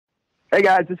Hey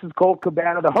guys, this is Colt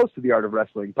Cabana, the host of the Art of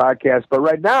Wrestling podcast. But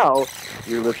right now,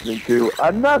 you're listening to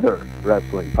another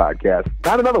wrestling podcast.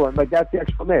 Not another one, but that's the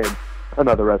actual name.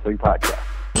 Another wrestling podcast.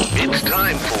 It's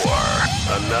time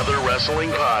for another wrestling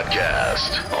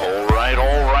podcast. All right.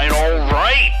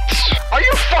 Are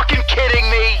you fucking kidding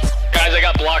me? Guys, I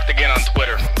got blocked again on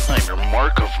Twitter. I'm your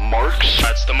mark of marks.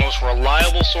 That's the most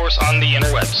reliable source on the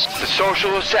interwebs. The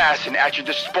social assassin at your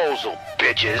disposal,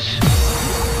 bitches.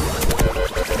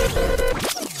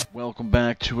 Welcome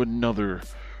back to another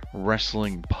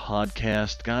wrestling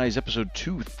podcast. Guys, episode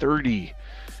 230.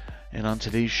 And on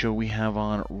today's show, we have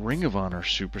on Ring of Honor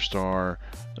superstar,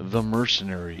 the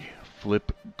Mercenary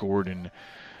Flip Gordon.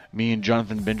 Me and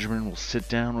Jonathan Benjamin will sit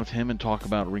down with him and talk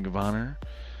about Ring of Honor,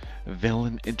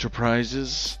 Villain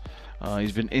Enterprises.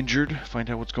 He's been injured, find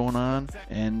out what's going on,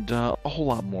 and a whole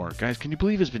lot more. Guys, can you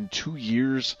believe it's been 2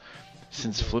 years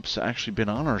since Flip's actually been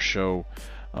on our show?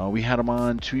 We had him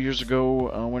on 2 years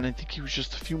ago when I think he was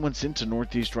just a few months into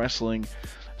Northeast Wrestling.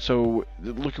 So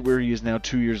look at where he is now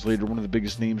 2 years later, one of the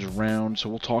biggest names around. So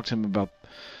we'll talk to him about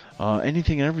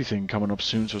anything and everything coming up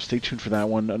soon. So stay tuned for that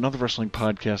one.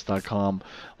 AnotherWrestlingPodcast.com.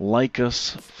 Like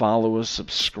us, follow us,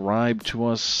 subscribe to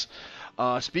us.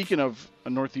 Speaking of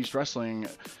Northeast Wrestling,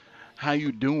 how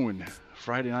you doing?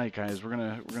 Friday night, guys. We're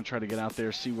gonna try to get out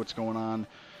there, see what's going on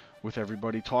with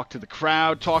everybody, talk to the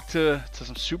crowd, talk to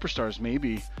some superstars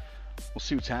maybe. We'll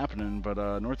see what's happening, but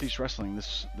Northeast Wrestling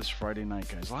this Friday night,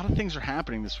 guys. A lot of things are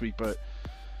happening this week, but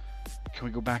can we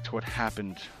go back to what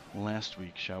happened last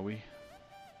week, shall we?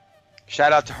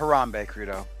 Shout out to Harambe,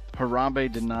 Credo.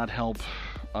 Harambe did not help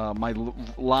my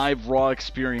live Raw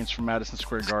experience from Madison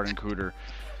Square Garden, Cooter.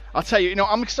 I'll tell you,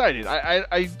 I'm excited.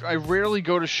 I rarely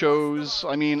go to shows.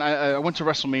 I mean, I went to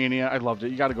WrestleMania. I loved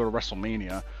it. You got to go to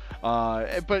WrestleMania.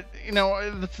 But,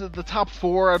 the top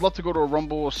four, I'd love to go to a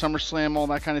Rumble, a SummerSlam, all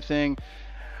that kind of thing.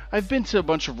 I've been to a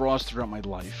bunch of Raws throughout my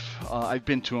life. I've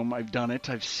been to them. I've done it.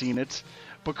 I've seen it.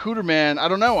 But Cooter, man, I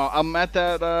don't know. I'm at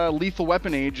that lethal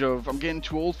weapon age of I'm getting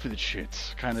too old for this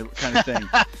shit kind of thing.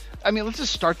 I mean, let's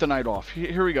just start the night off.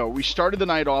 Here we go. We started the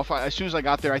night off. As soon as I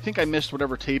got there, I think I missed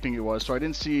whatever taping it was, so I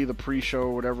didn't see the pre-show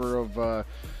or whatever of,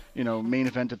 main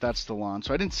event if that's still on.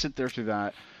 So I didn't sit there through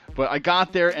that. But I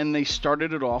got there, and they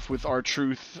started it off with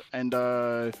R-Truth, and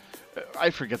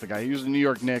I forget the guy. He was a New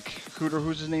York Nick. Cooter,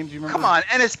 who's his name? Do you remember? Come on,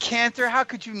 Enes Kanter. How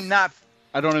could you not?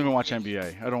 I don't even watch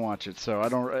NBA. I don't watch it, so I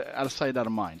don't. Out of sight, out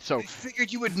of mind. So I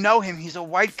figured you would know him. He's a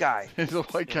white guy. He's a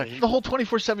white guy. The whole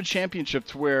 24/7 championship,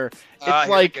 to where it's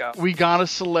like we got a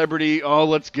celebrity. Oh,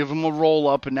 let's give him a roll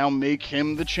up and now make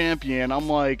him the champion. I'm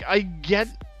like, I get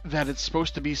that it's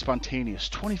supposed to be spontaneous,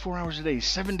 24 hours a day,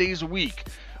 7 days a week.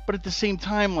 But at the same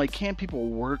time, like, can't people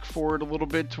work for it a little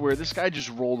bit to where this guy just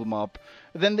rolled him up?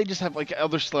 Then they just have, like,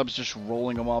 other celebs just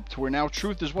rolling him up to where now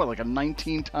Truth is what, like a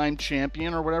 19-time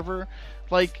champion or whatever?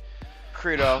 Like,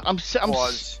 Credo,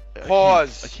 Pause.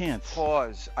 Pause. I can't.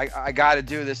 Pause. I got to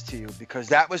do this to you because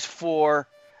that was for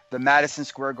the Madison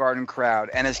Square Garden crowd.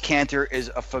 Enes Kanter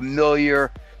is a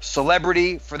familiar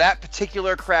celebrity for that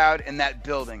particular crowd in that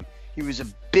building. He was a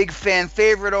big fan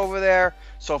favorite over there.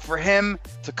 So for him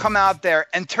to come out there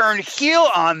and turn heel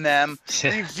on them,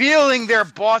 revealing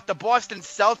the Boston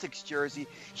Celtics jersey,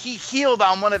 he heeled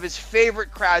on one of his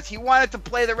favorite crowds. He wanted to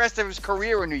play the rest of his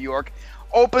career in New York.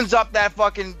 Opens up that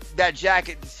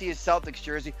jacket to see his Celtics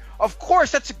jersey. Of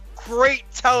course, that's a great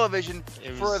television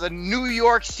for the New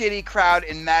York City crowd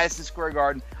in Madison Square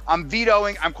Garden. I'm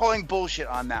calling bullshit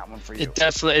on that one for you. It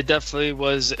definitely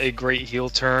was a great heel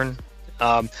turn.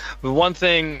 But one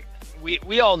thing,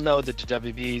 we all know that the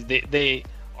WB, they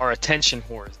are attention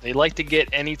whores. They like to get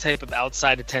any type of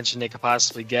outside attention they could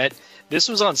possibly get. This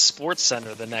was on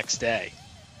SportsCenter the next day.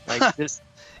 Like this,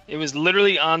 it was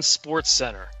literally on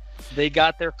SportsCenter. They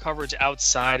got their coverage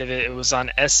outside of it. It was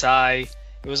on SI.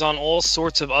 It was on all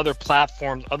sorts of other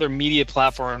platforms, other media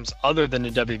platforms other than the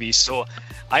WB. So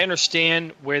I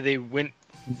understand why they went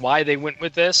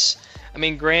with this. I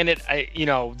mean, granted,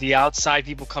 the outside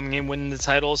people coming in winning the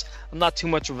titles, I'm not too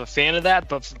much of a fan of that.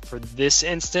 But for this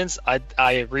instance,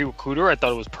 I agree with Cooter. I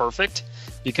thought it was perfect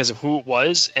because of who it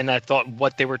was, and I thought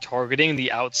what they were targeting,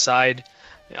 the outside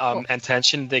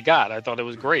attention they got. I thought it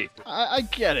was great. I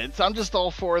get it. I'm just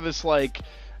all for this, like,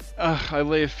 I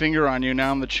lay a finger on you,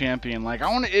 now I'm the champion. Like,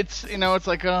 it's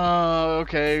like,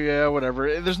 okay, yeah,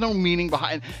 whatever. There's no meaning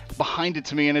behind it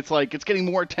to me, and it's like, it's getting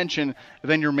more attention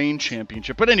than your main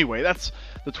championship. But anyway, that's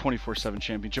the 24/7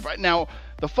 championship. Now,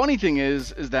 the funny thing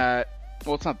is that,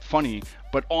 well, it's not funny,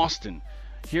 but Austin,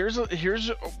 here's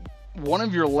one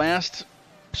of your last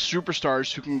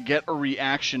superstars who can get a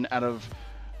reaction out of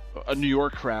a New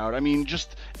York crowd. I mean,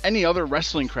 just any other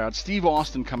wrestling crowd. Steve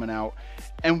Austin coming out.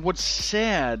 And what's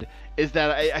sad is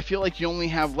that I feel like you only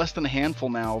have less than a handful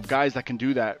now of guys that can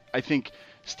do that. I think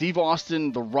Steve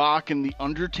Austin, The Rock, and The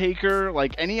Undertaker,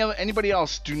 like anybody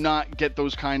else, do not get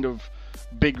those kind of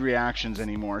big reactions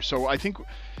anymore. So I think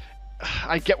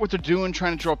I get what they're doing,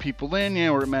 trying to draw people in.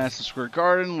 Yeah, we're at Madison Square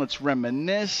Garden. Let's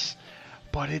reminisce.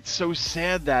 But it's so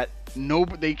sad that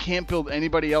they can't build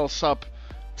anybody else up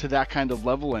to that kind of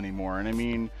level anymore. And I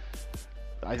mean,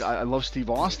 I love Steve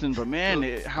Austin, but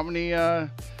man, how many times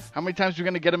are we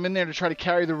going to get him in there to try to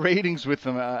carry the ratings with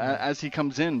him as he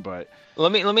comes in? But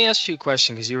let me ask you a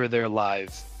question, because you were there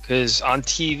live. Because on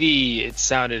TV, it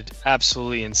sounded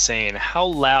absolutely insane. How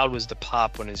loud was the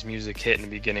pop when his music hit in the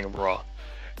beginning of Raw?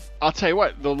 I'll tell you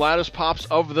what, the loudest pops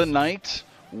of the night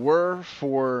were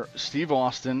for Steve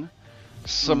Austin,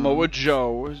 Samoa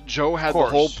Joe. Joe had the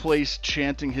whole place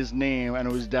chanting his name, and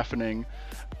it was deafening.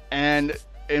 And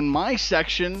in my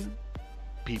section,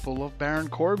 people love Baron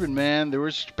Corbin, man. There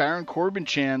was Baron Corbin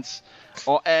chants,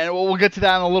 and we'll get to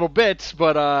that in a little bit.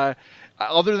 But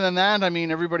other than that, I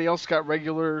mean, everybody else got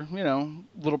regular,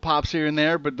 little pops here and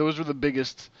there. But those were the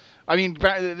biggest. I mean,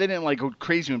 they didn't like go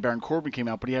crazy when Baron Corbin came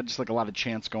out, but he had just like a lot of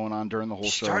chants going on during the whole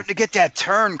show. Starting to get that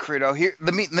turn, Credo. Here,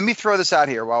 let me throw this out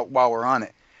here while we're on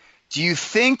it. Do you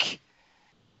think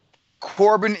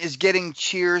Corbin is getting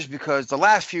cheers because the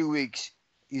last few weeks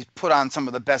he's put on some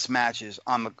of the best matches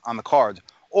on the cards,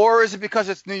 or is it because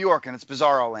it's New York and it's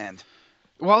Bizarro Land?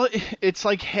 Well, it's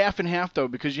like half and half though,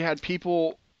 because you had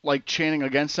people like chanting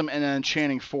against him and then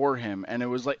chanting for him, and it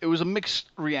was a mixed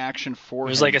reaction for him.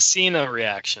 It was like a Cena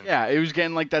reaction. Yeah, it was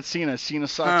getting like that Cena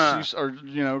sucks, or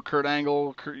Kurt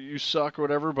Angle, you suck or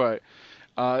whatever, but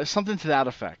something to that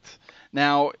effect.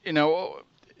 Now,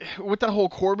 with that whole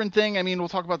Corbin thing, I mean, we'll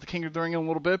talk about the King of the Ring in a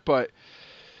little bit, but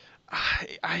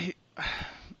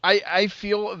I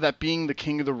feel that being the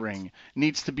King of the Ring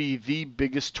needs to be the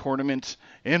biggest tournament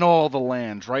in all the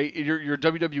land, right? You're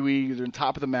WWE, you're on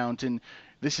top of the mountain.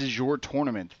 This is your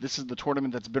tournament. This is the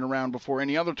tournament that's been around before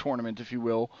any other tournament, if you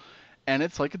will. And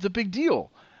it's a big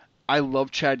deal. I love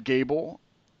Chad Gable.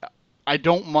 I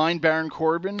don't mind Baron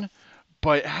Corbin,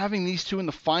 but having these two in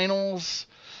the finals,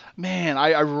 man,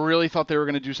 I really thought they were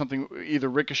going to do something, either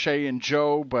Ricochet and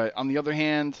Joe, but on the other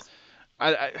hand,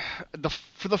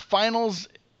 for the finals,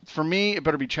 for me, it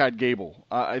better be Chad Gable.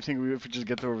 I think if we just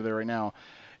get over there right now.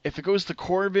 If it goes to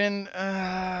Corbin,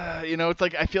 it's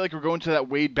like I feel like we're going to that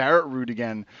Wade Barrett route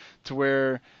again, to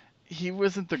where he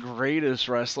wasn't the greatest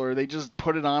wrestler. They just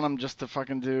put it on him just to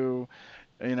fucking do,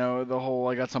 the whole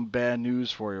I got some bad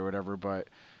news for you or whatever. But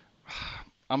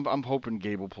I'm hoping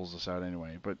Gable pulls this out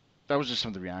anyway. But that was just some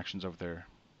of the reactions over there.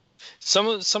 Some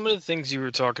of the things you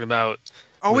were talking about.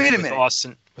 Oh, wait a minute,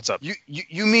 Austin. What's up?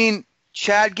 You mean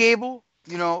Chad Gable?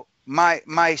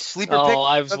 My sleeper pick. Oh,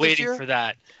 I was waiting for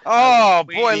that. Oh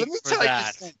boy, let me tell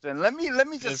you something. Let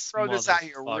me just throw this out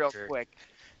here real quick,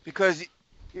 because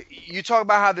you talk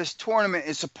about how this tournament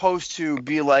is supposed to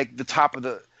be like the top of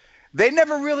the. They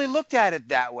never really looked at it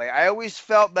that way. I always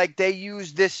felt like they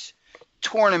used this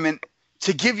tournament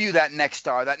to give you that next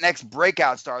star, that next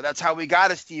breakout star. That's how we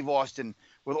got a Steve Austin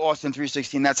with Austin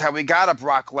 316. That's how we got a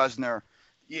Brock Lesnar.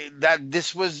 That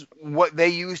this was what they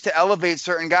used to elevate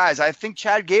certain guys. I think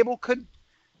Chad Gable could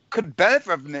benefit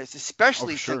from this,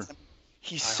 especially since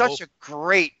he's such a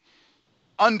great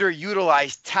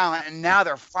underutilized talent, and now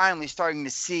they're finally starting to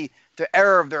see the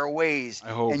error of their ways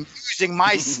and using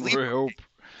my sleeper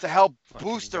to help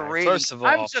boost the ratings. First of all,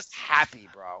 I'm just happy,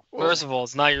 bro. First of all,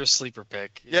 it's not your sleeper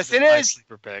pick. Yes, it is.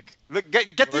 Sleeper pick. Look, get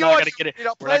we're the not audio.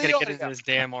 We're not gonna get into this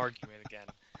damn argument again.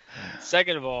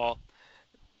 Second of all,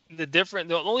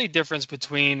 the only difference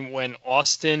between when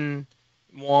Austin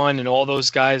won and all those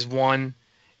guys won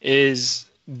is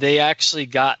they actually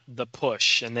got the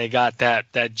push and they got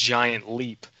that giant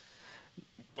leap.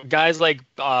 Guys like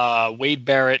Wade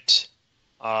Barrett,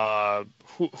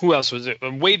 who else was it?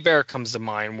 Wade Barrett comes to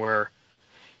mind,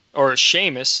 or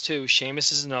Sheamus too.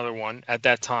 Sheamus is another one at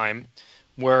that time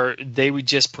where they would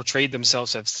just portrayed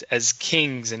themselves as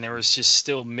kings, and there was just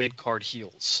still mid-card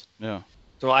heels. Yeah.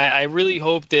 So I really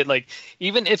hope that,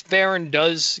 even if Baron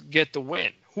does get the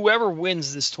win, whoever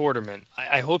wins this tournament,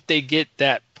 I hope they get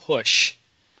that push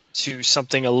to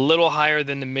something a little higher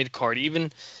than the mid-card,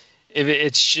 even if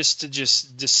it's just to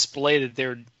display that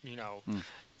they're,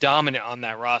 dominant on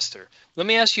that roster. Let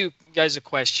me ask you guys a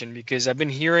question, because I've been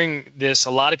hearing this.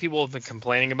 A lot of people have been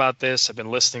complaining about this. I've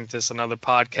been listening to this on other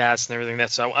podcasts and everything.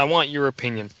 So I want your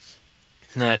opinion.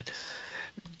 That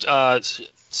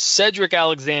Cedric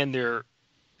Alexander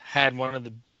had one of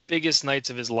the biggest nights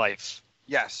of his life.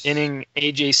 Yes. Inning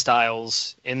AJ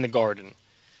Styles in the Garden.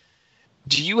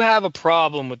 Do you have a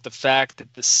problem with the fact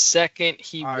that the second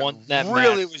he won that match,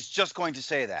 really was just going to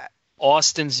say that.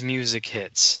 Austin's music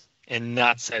hits and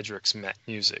not Cedric's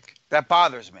music? That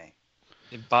bothers me.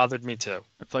 It bothered me too.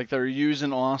 It's like they're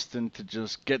using Austin to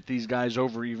just get these guys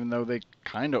over, even though they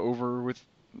kind of over with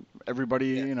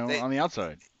everybody, on the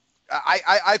outside.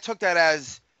 I took that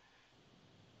as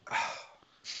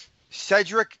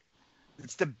Cedric.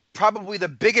 It's probably the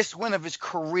biggest win of his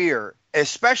career,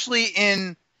 especially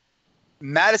in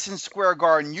Madison Square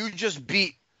Garden. You just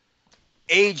beat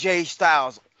AJ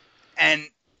Styles, and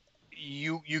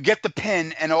you get the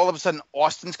pin, and all of a sudden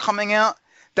Austin's coming out.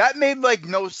 That made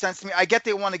no sense to me. I get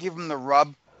they want to give him the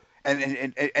rub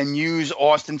and use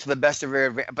Austin to the best of their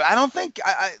advantage, but I don't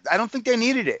think they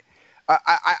needed it.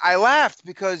 I laughed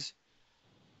because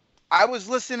I was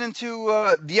listening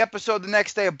to the episode the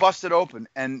next day of Busted Open,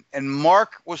 and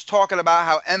Mark was talking about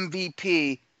how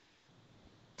MVP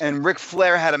and Ric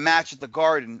Flair had a match at the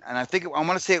Garden, and I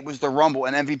want to say it was the Rumble,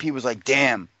 and MVP was like,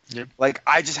 "Damn, Yep.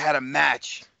 I just had a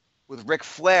match with Ric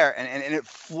Flair," and it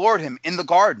floored him in the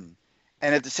Garden.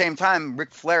 And at the same time,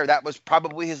 Ric Flair, that was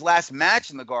probably his last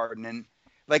match in the Garden, and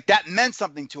that meant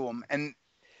something to him. And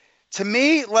to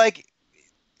me,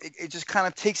 it just kind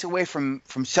of takes away from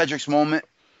Cedric's moment.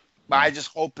 But I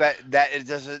just hope that it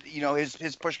doesn't,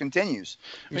 his push continues.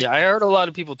 Yeah, I heard a lot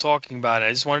of people talking about it.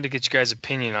 I just wanted to get you guys'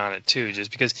 opinion on it too,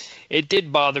 just because it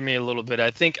did bother me a little bit.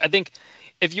 I think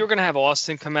if you're gonna have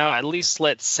Austin come out, at least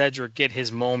let Cedric get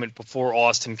his moment before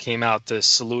Austin came out to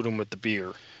salute him with the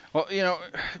beer. Well,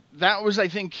 that was, I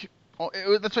think,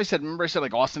 that's what I said. Remember I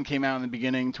said, Austin came out in the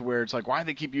beginning to where it's why do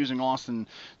they keep using Austin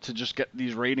to just get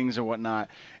these ratings and whatnot?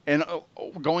 And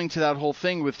going to that whole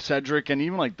thing with Cedric and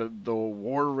even, the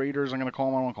War Raiders, I'm going to call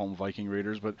them. I don't want to call them Viking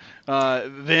Raiders, but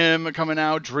them coming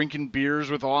out, drinking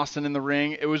beers with Austin in the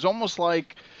ring. It was almost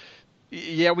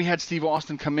yeah, we had Steve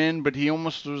Austin come in, but he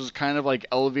almost was kind of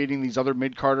elevating these other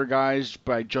mid-carder guys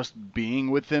by just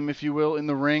being with them, if you will, in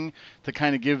the ring to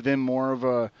kind of give them more of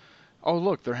a, oh,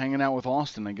 look, they're hanging out with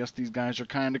Austin. I guess these guys are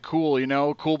kind of cool,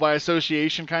 cool by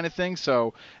association kind of thing.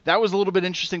 So that was a little bit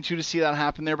interesting, too, to see that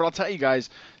happen there. But I'll tell you guys,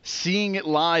 seeing it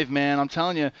live, man, I'm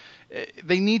telling you,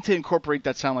 they need to incorporate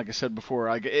that sound, like I said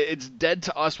before. It's dead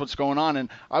to us what's going on. And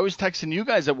I was texting you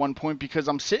guys at one point because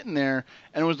I'm sitting there,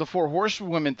 and it was the Four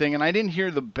Horsewomen thing, and I didn't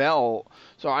hear the bell.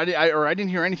 So I didn't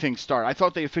hear anything start. I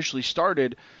thought they officially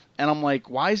started. And I'm like,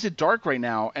 why is it dark right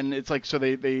now? And it's so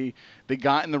they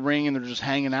got in the ring and they're just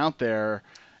hanging out there.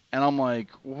 And I'm like,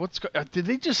 did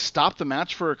they just stop the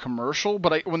match for a commercial?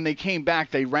 But when they came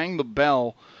back, they rang the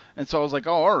bell. And so I was like,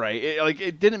 oh, all right.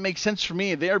 It didn't make sense for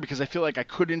me there because I feel like I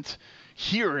couldn't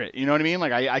hear it. You know what I mean?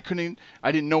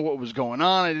 I didn't know what was going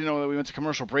on. I didn't know that we went to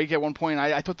commercial break at one point.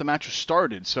 I thought the match was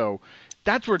started. So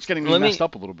that's where it's getting me messed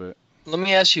up a little bit. Let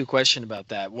me ask you a question about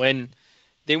that. When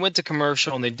they went to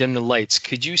commercial and they dimmed the lights,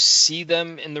 could you see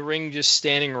them in the ring just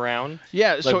standing around?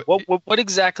 Yeah. So what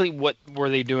exactly were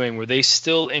they doing? Were they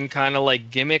still in kind of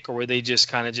gimmick, or were they just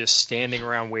kind of just standing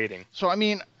around waiting? So I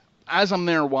mean, as I'm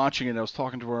there watching it, I was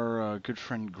talking to our good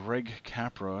friend Greg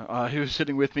Capra. He was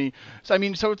sitting with me. So I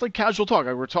mean, so it's casual talk.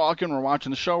 We're talking, we're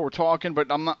watching the show, we're talking, but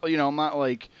I'm not, I'm not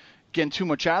getting too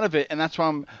much out of it, and that's why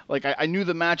I'm I knew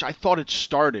the match. I thought it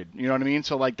started. You know what I mean?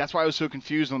 So that's why I was so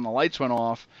confused when the lights went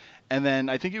off. And then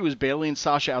I think it was Bayley and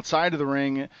Sasha outside of the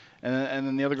ring, and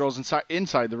then the other girls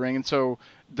inside the ring. And so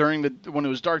when it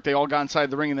was dark, they all got inside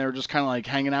the ring, and they were just kind of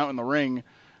hanging out in the ring,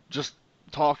 just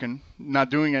talking, not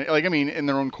doing it. In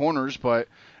their own corners.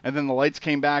 And then the lights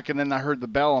came back, and then I heard the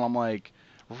bell, and I'm like,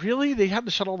 really? They had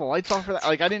to shut all the lights off for that?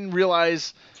 I didn't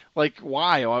realize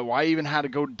why even had to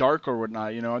go dark or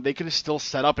whatnot. They could have still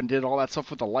set up and did all that stuff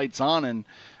with the lights on, and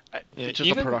it's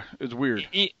just it's weird.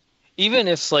 Even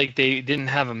if they didn't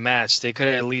have a match, they could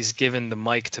have at least given the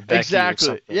mic to Becky. Exactly.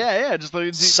 Or something. Yeah,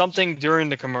 just something during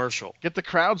the commercial. Get the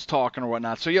crowds talking or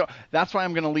whatnot. So that's why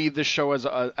I'm gonna leave this show as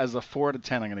a 4 out of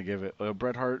 10. I'm gonna give it a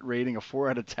Bret Hart rating of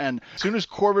 4 out of 10. As soon as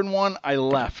Corbin won, I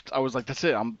left. I was like, that's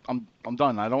it. I'm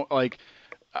done. I don't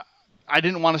I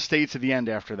didn't want to stay to the end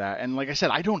after that. And like I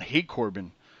said, I don't hate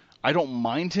Corbin. I don't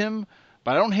mind him.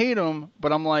 But I don't hate him,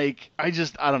 but I'm I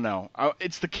don't know.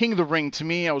 It's the King of the Ring. To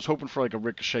me, I was hoping for a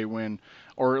Ricochet win,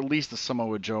 or at least a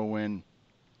Samoa Joe win.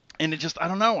 And I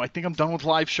don't know. I think I'm done with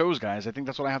live shows, guys. I think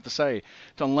that's what I have to say.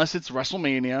 So unless it's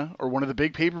WrestleMania, or one of the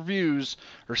big pay-per-views,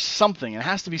 or something. It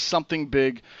has to be something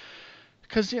big.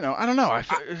 Because, I don't know.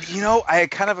 I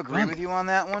kind of agree with you on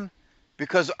that one.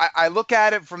 Because I look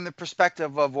at it from the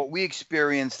perspective of what we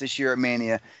experienced this year at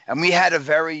Mania, and we had a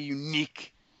very unique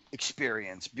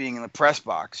experience being in the press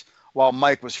box while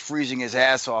Mike was freezing his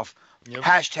ass off. Yep.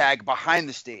 # behind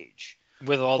the stage.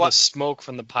 With all the smoke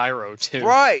from the pyro too.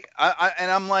 Right.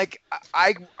 And I'm like,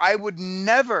 I would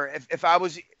never, if I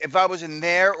was in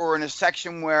there or in a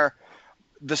section where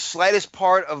the slightest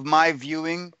part of my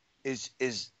viewing is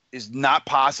not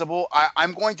possible,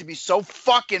 I'm going to be so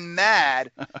fucking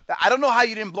mad. I don't know how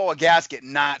you didn't blow a gasket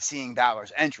not seeing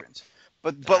Balor's entrance.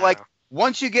 But like,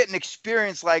 once you get an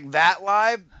experience like that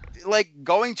live, like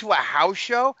going to a house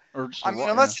show,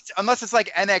 unless it's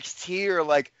like NXT or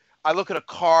like, I look at a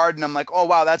card and I'm like, oh,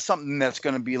 wow, that's something that's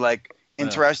going to be like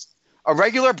interesting. A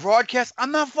regular broadcast,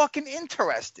 I'm not fucking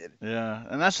interested. Yeah,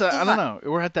 and that's I don't know.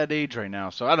 We're at that age right now,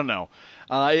 so I don't know.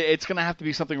 It's going to have to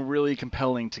be something really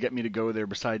compelling to get me to go there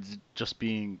besides just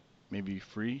being maybe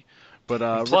free.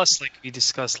 But plus, like we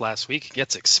discussed last week, it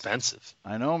gets expensive.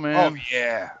 I know, man. Oh,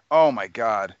 yeah. Oh, my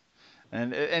God.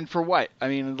 And for what? I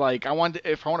mean, like, if I want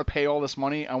to pay all this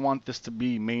money, I want this to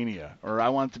be Mania, or I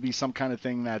want it to be some kind of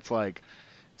thing that's like,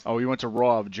 oh, you went to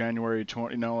Raw of January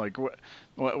 20, like,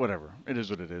 whatever. It is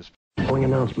what it is. The following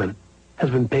announcement has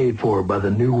been paid for by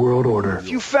the New World Order. If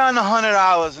you found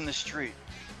 $100 in the street,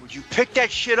 would you pick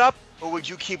that shit up or would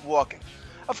you keep walking?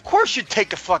 Of course you'd take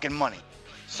the fucking money.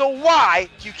 So why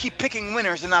do you keep picking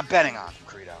winners and not betting on them,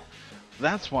 Credo?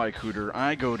 That's why, Cooter,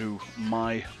 I go to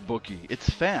my bookie. It's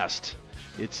fast,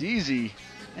 it's easy,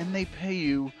 and they pay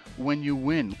you when you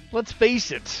win. Let's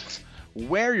face it,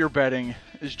 where you're betting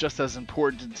is just as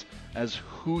important as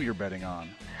who you're betting on.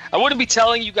 I wouldn't be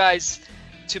telling you guys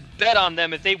to bet on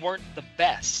them if they weren't the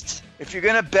best. If you're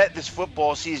going to bet this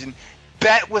football season,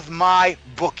 bet with my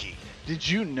bookie. Did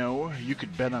you know you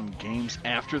could bet on games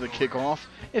after the kickoff?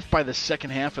 If by the second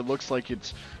half it looks like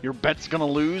your bet's going to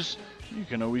lose, you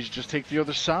can always just take the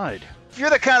other side. If you're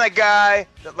the kind of guy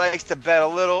that likes to bet a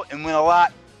little and win a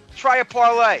lot, try a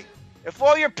parlay. If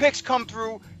all your picks come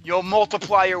through, you'll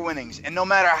multiply your winnings. And no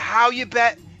matter how you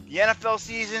bet, the NFL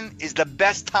season is the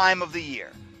best time of the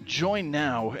year. Join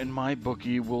now and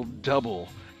MyBookie will double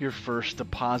your first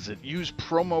deposit. Use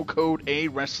promo code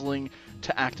AWrestling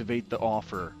to activate the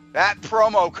offer. That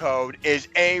promo code is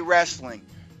AWrestling,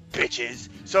 bitches.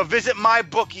 So visit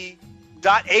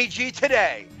mybookie.ag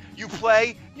today. You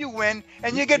play, you win,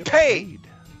 and you get paid.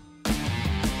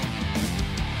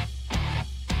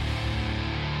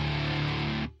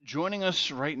 Joining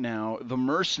us right now, the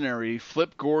Mercenary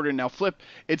Flip Gordon. Now, Flip,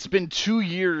 it's been 2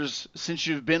 years since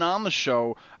you've been on the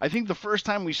show. I think the first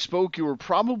time we spoke, you were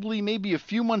probably maybe a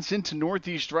few months into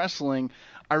Northeast Wrestling.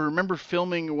 I remember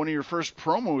filming one of your first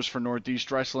promos for Northeast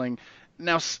Wrestling.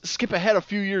 Now, skip ahead a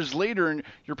few years later, and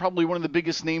you're probably one of the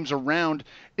biggest names around.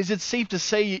 Is it safe to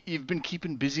say you've been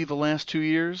keeping busy the last 2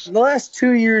 years? The last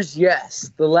 2 years,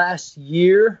 yes. The last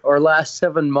year or last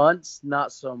 7 months,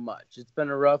 not so much. It's been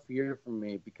a rough year for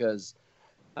me because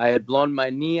I had blown my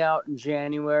knee out in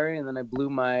January, and then I blew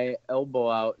my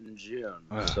elbow out in June.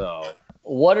 So,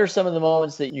 what are some of the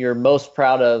moments that you're most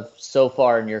proud of so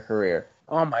far in your career?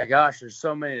 Oh, my gosh, there's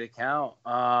so many to count.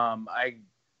 I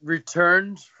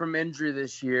returned from injury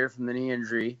this year, from the knee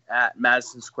injury at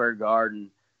Madison Square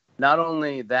Garden. Not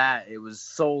only that, it was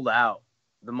sold out,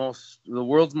 the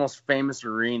world's most famous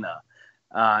arena,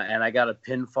 and I got a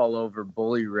pinfall over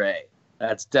Bully Ray.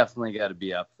 That's definitely got to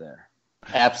be up there.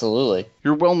 Absolutely.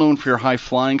 You're well known for your high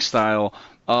flying style,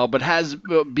 but has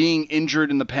being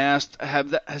injured in the past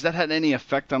has that had any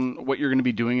effect on what you're going to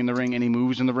be doing in the ring? Any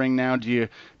moves in the ring now? Do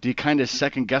you kind of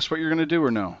second guess what you're going to do or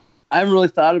no? I haven't really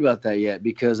thought about that yet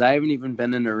because I haven't even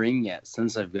been in a ring yet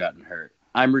since I've gotten hurt.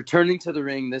 I'm returning to the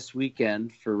ring this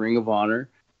weekend for Ring of Honor,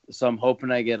 so I'm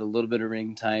hoping I get a little bit of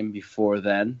ring time before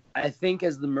then. I think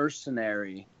as the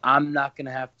Mercenary, I'm not going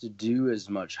to have to do as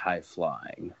much high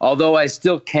flying, although I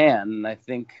still can, and I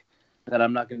think that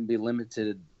I'm not going to be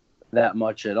limited that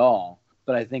much at all.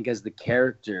 But I think as the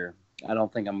character, I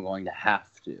don't think I'm going to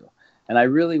have to. And I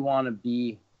really want to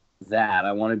be that.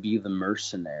 I want to be the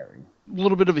Mercenary. A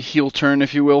little bit of a heel turn,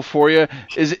 if you will, for you.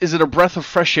 Is it a breath of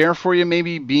fresh air for you,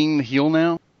 maybe, being the heel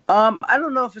now? I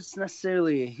don't know if it's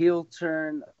necessarily a heel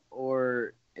turn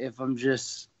or if I'm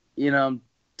just, I'm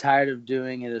tired of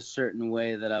doing it a certain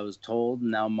way that I was told.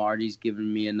 Now Marty's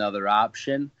given me another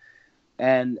option.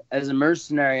 And as a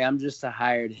Mercenary, I'm just a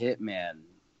hired hitman.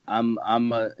 I'm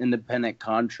an independent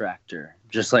contractor,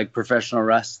 just like professional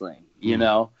wrestling,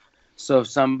 So if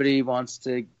somebody wants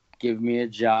to give me a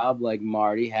job like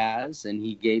Marty has, and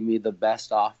he gave me the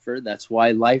best offer. That's why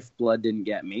Lifeblood didn't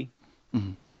get me,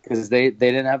 because they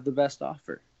didn't have the best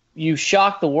offer. You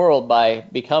shocked the world by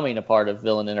becoming a part of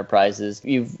Villain Enterprises.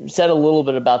 You've said a little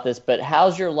bit about this, but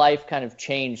how's your life kind of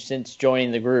changed since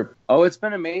joining the group? Oh, it's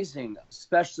been amazing,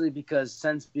 especially because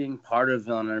since being part of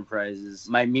Villain Enterprises,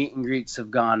 my meet and greets have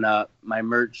gone up, my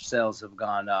merch sales have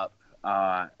gone up.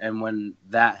 And when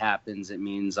that happens, it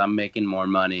means I'm making more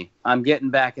money. I'm getting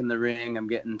back in the ring. I'm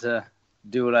getting to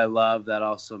do what I love. That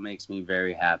also makes me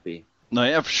very happy. No,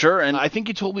 yeah, for sure. And I think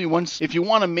you told me once, if you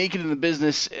want to make it in the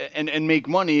business and make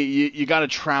money, you got to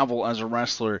travel as a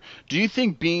wrestler. Do you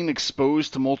think being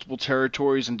exposed to multiple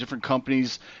territories and different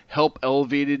companies help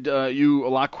elevated you a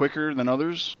lot quicker than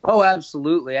others? Oh,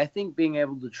 absolutely. I think being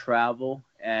able to travel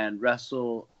and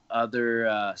wrestle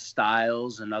other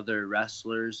styles and other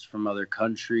wrestlers from other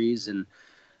countries, and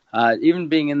even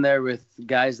being in there with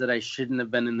guys that I shouldn't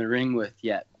have been in the ring with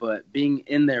yet, but being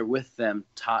in there with them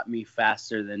taught me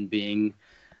faster than being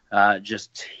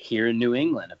just here in New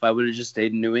England. If I would have just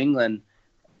stayed in New England,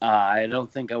 I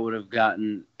don't think I would have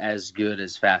gotten as good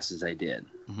as fast as I did.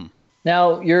 Mm-hmm.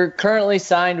 Now, you're currently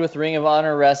signed with Ring of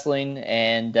Honor Wrestling,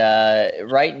 and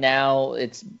right now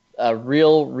it's a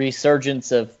real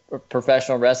resurgence of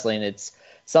professional wrestling. It's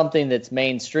something that's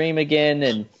mainstream again,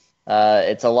 and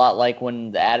it's a lot like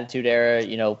when the Attitude Era,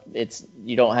 you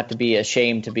don't have to be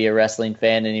ashamed to be a wrestling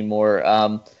fan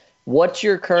anymore. What's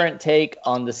your current take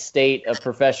on the state of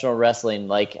professional wrestling?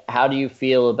 Like, how do you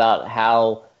feel about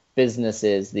how business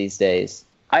is these days?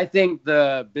 I think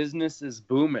the business is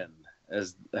booming,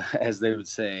 as they would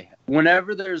say.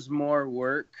 Whenever there's more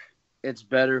work, it's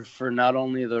better for not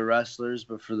only the wrestlers,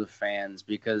 but for the fans,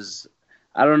 because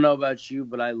I don't know about you,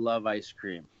 but I love ice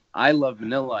cream. I love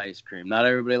vanilla ice cream. Not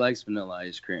everybody likes vanilla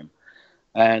ice cream.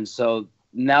 And so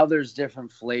now there's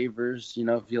different flavors.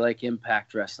 If you like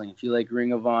Impact Wrestling, if you like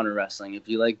Ring of Honor Wrestling, if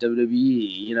you like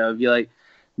WWE, if you like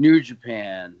New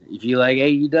Japan, if you like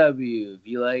AEW, if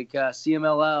you like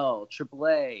CMLL,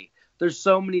 AAA, there's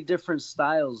so many different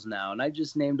styles now. And I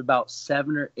just named about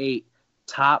 7 or 8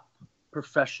 top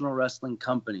professional wrestling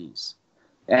companies.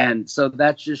 And so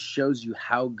that just shows you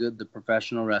how good the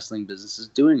professional wrestling business is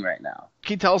doing right now.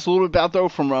 Can you tell us a little bit about, though,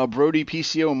 from Brody,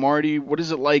 PCO, and Marty, what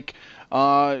is it like,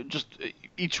 just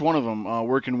each one of them,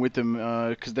 working with them,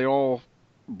 because they all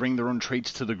bring their own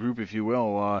traits to the group, if you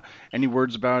will. Any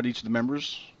words about each of the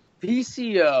members?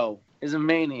 PCO is a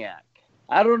maniac.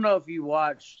 I don't know if you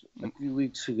watched a few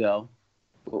weeks ago,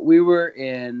 but we were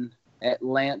in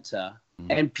Atlanta,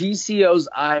 and PCO's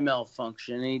eye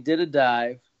malfunctioned, and he did a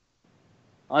dive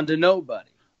onto nobody.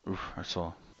 Oof, I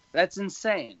saw. That's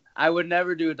insane. I would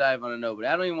never do a dive on a nobody.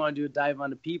 I don't even want to do a dive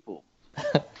onto people.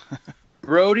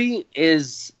 Brody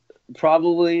is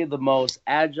probably the most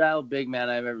agile big man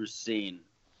I've ever seen.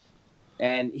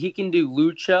 And he can do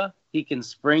lucha. He can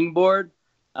springboard.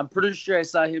 I'm pretty sure I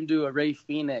saw him do a Ray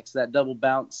Phoenix, that double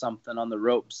bounce something on the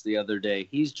ropes the other day.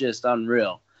 He's just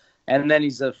unreal. And then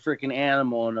he's a freaking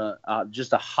animal and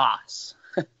just a hoss.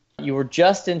 You were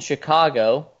just in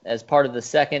Chicago as part of the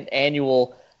second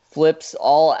annual Flips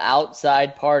All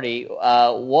Outside Party.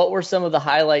 What were some of the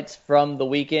highlights from the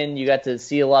weekend? You got to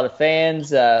see a lot of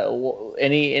fans.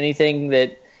 Anything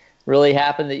that really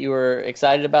happened that you were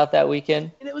excited about that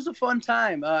weekend? It was a fun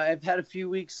time. I've had a few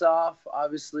weeks off,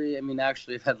 obviously.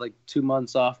 Actually, I've had like 2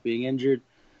 months off being injured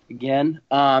again.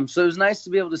 So it was nice to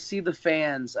be able to see the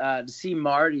fans, to see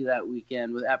Marty that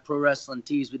weekend at Pro Wrestling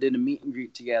Tees. We did a meet and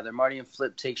greet together. Marty and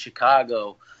Flip take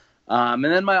Chicago. And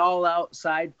then my All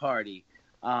Outside Party,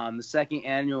 the second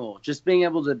annual, just being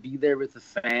able to be there with the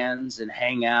fans and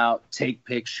hang out, take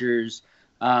pictures.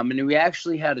 And we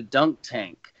actually had a dunk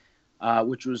tank,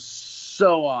 which was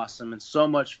so awesome and so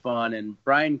much fun. And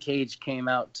Brian Cage came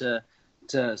out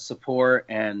to support,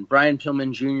 and Brian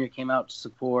Pillman Jr. came out to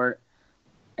support.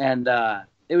 And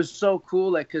it was so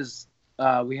cool, because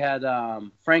we had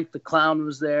Frank the Clown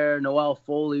was there, Noel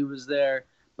Foley was there,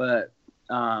 but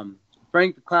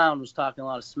Frank the Clown was talking a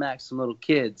lot of smack to some little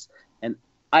kids, and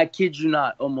I kid you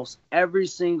not, almost every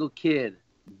single kid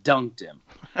dunked him.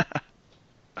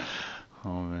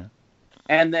 Oh, man.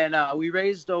 And then we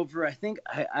raised over, I think,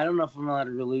 I don't know if I'm allowed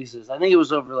to release this, I think it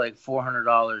was over like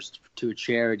 $400 to a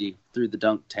charity through the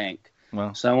dunk tank.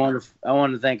 Wow. So I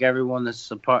want to thank everyone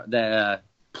that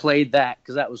played that,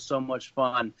 because that was so much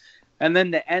fun. And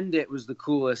then to end it was the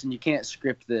coolest, and you can't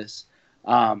script this.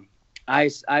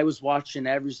 I was watching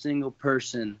every single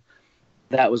person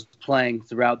that was playing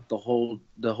throughout the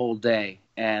whole day,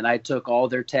 and I took all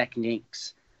their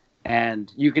techniques. And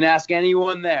you can ask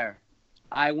anyone there.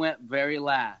 I went very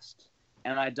last,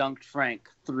 and I dunked Frank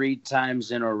 3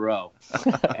 times in a row.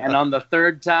 And on the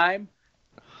third time,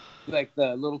 like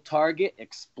the little target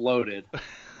exploded.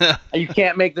 You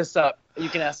can't make this up. You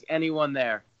can ask anyone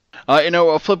there.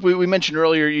 Flip, we mentioned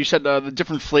earlier, you said the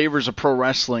different flavors of pro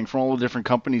wrestling from all the different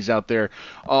companies out there.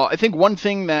 I think one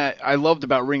thing that I loved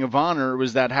about Ring of Honor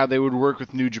was that how they would work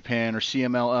with New Japan or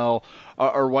CMLL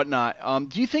or whatnot.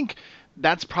 Do you think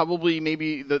that's probably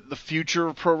maybe the future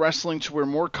of pro wrestling, to where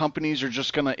more companies are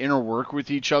just going to interwork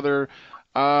with each other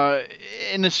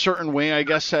in a certain way, I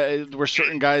guess, where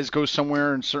certain guys go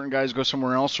somewhere and certain guys go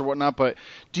somewhere else or whatnot. But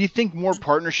do you think more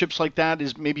partnerships like that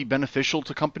is maybe beneficial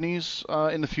to companies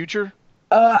in the future?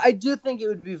 I do think it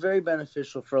would be very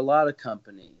beneficial for a lot of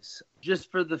companies,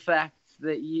 just for the fact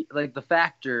that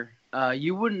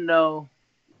you wouldn't know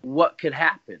what could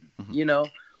happen. Mm-hmm. You know,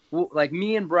 like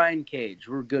me and Brian Cage,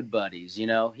 we're good buddies. You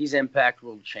know, he's Impact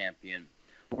World Champion.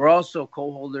 We're also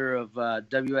co-holder of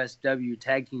WSW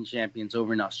Tag Team Champions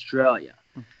over in Australia.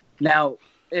 Mm-hmm. Now,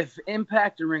 if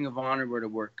Impact and Ring of Honor were to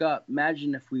work up,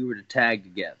 imagine if we were to tag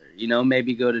together. You know,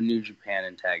 maybe go to New Japan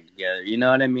and tag together. You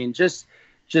know what I mean? Just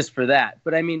for that.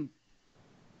 But I mean,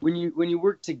 when you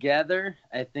work together,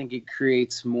 I think it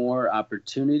creates more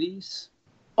opportunities.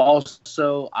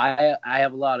 Also, I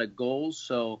have a lot of goals.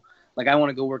 So, like, I want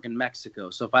to go work in Mexico.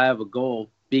 So if I have a goal,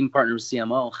 being partnered with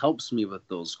CMO helps me with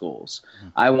those goals. Mm-hmm.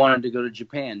 I wanted to go to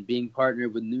Japan. Being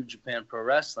partnered with New Japan Pro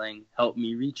Wrestling helped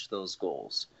me reach those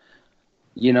goals.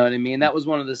 You know what I mean? That was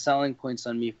one of the selling points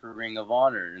on me for Ring of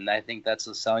Honor, and I think that's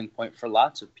a selling point for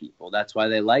lots of people. That's why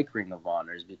they like Ring of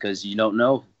Honor, is because you don't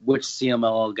know which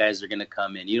CMLL guys are going to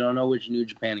come in. You don't know which New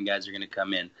Japan guys are going to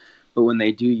come in. But when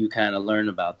they do, you kind of learn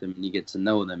about them, and you get to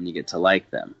know them, and you get to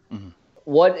like them. Mm-hmm.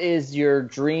 What is your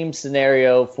dream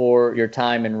scenario for your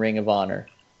time in Ring of Honor?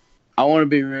 I want to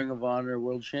be Ring of Honor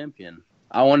World Champion.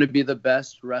 I want to be the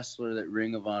best wrestler that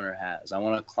Ring of Honor has. I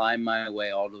want to climb my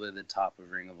way all the way to the top of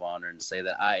Ring of Honor and say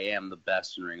that I am the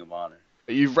best in Ring of Honor.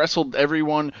 You've wrestled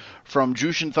everyone from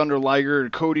Jushin Thunder Liger to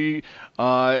Cody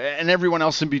and everyone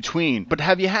else in between. But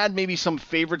have you had maybe some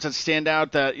favorites that stand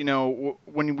out that, you know,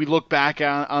 when we look back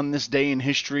on this day in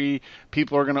history,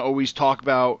 people are going to always talk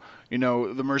about, you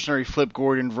know, the Mercenary Flip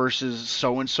Gordon versus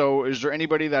so-and-so? Is there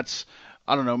anybody that's,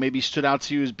 I don't know, maybe stood out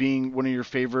to you as being one of your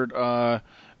favorite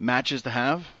matches to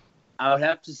have? I would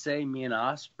have to say me and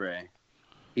Ospreay.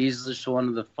 He's just one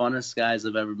of the funnest guys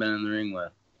I've ever been in the ring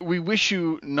with. We wish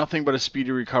you nothing but a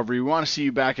speedy recovery. We want to see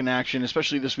you back in action,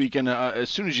 especially this weekend, as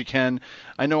soon as you can.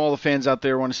 I know all the fans out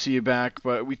there want to see you back,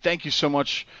 but we thank you so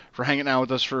much for hanging out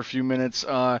with us for a few minutes.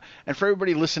 And for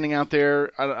everybody listening out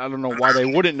there, I don't know why they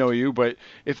wouldn't know you, but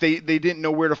if they didn't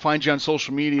know where to find you on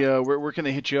social media, where can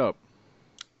they hit you up?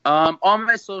 All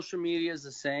my social media is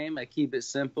the same. I keep it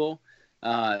simple.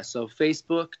 So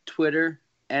Facebook, Twitter,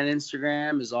 and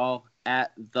Instagram is all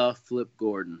at The Flip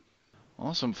Gordon.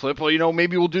 Awesome, Flip. Well, you know,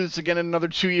 maybe we'll do this again in another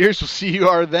 2 years. We'll see you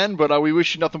are then, but we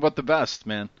wish you nothing but the best,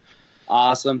 man.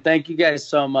 Awesome. Thank you guys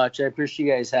so much. I appreciate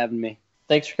you guys having me.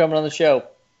 Thanks for coming on the show.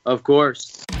 Of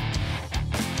course.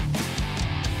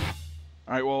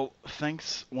 All right, well,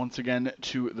 thanks once again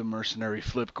to the Mercenary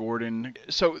Flip Gordon.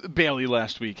 So Bayley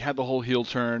last week had the whole heel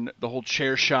turn, the whole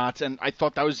chair shots, and I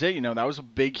thought that was it. You know, that was a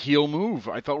big heel move.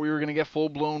 I thought we were going to get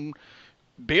full-blown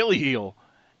Bayley heel,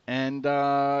 and,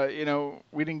 you know,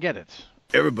 we didn't get it.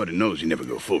 Everybody knows you never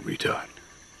go full retard.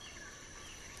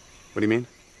 What do you mean?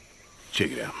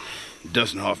 Check it out.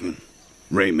 Dustin Hoffman,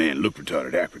 Rain Man, look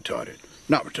retarded, act retarded,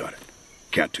 not retarded.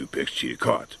 Count two picks, cheated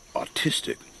cards.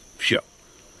 Autistic, sure.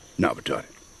 Not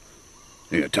retarded.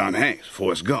 You got Tom Hanks,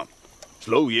 Forrest Gump.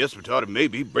 Slow, yes, retarded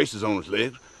maybe, braces on his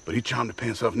legs, but he charmed the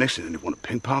pants off next to him and won a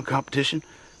ping pong competition?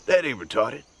 That ain't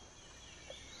retarded.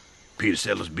 Peter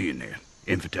Sellers being there.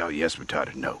 Infantile, yes,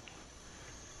 retarded, no.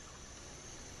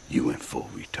 You went full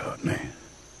retard, man.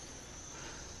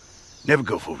 Never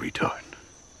go full retard.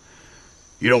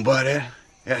 You don't buy that?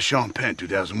 Ask Sean Penn,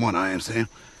 2001, I am saying.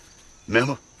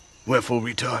 Remember? Went full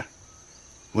retard.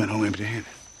 Went home empty-handed.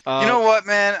 You know what,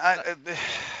 man?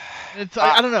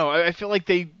 I don't know. I feel like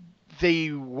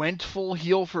they went full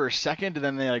heel for a second, and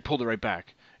then they pulled it right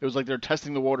back. It was like they're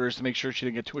testing the waters to make sure she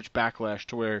didn't get too much backlash,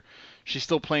 to where she's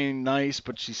still playing nice,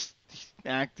 but she's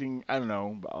acting, I don't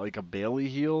know, like a Bayley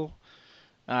heel.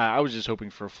 I was just hoping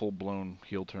for a full-blown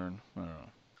heel turn. I don't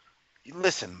know.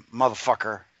 Listen,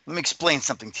 motherfucker. Let me explain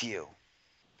something to you.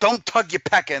 Don't tug your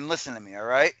pecker and listen to me, all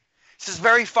right? This is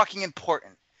very fucking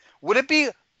important. Would it be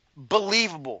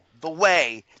believable the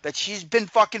way that she's been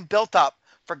fucking built up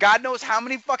for God knows how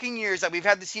many fucking years that we've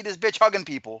had to see this bitch hugging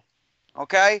people,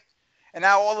 okay? And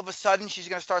now all of a sudden she's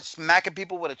going to start smacking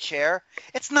people with a chair?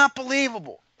 It's not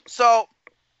believable. So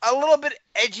a little bit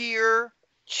edgier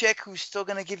chick who's still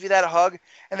going to give you that hug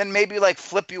and then maybe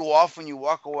flip you off when you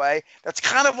walk away, that's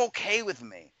kind of okay with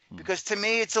me, because to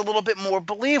me it's a little bit more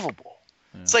believable.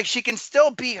 Yeah. It's like she can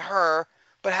still be her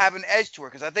but have an edge to her,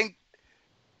 because I think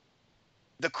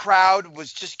the crowd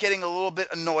was just getting a little bit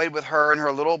annoyed with her and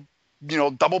her little,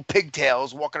 double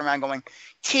pigtails walking around going,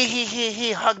 tee hee hee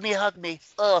hee, hug me,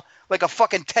 like a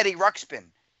fucking Teddy Ruxpin.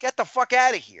 Get the fuck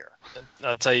out of here.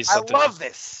 I'll tell you I something. love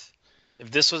this. If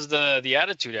this was the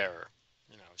Attitude Era,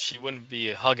 she wouldn't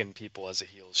be hugging people as a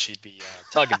heel. She'd be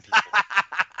tugging people.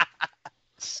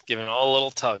 Just giving all little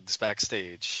tugs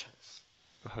backstage.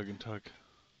 The hug and tug.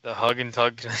 The hug and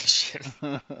tug connection.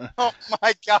 Oh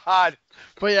my God.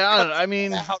 But yeah, I don't know. I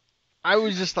mean, I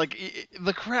was just like,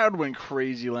 the crowd went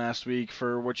crazy last week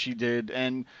for what she did,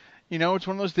 and it's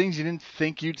one of those things you didn't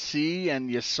think you'd see, and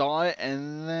you saw it,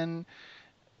 and then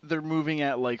they're moving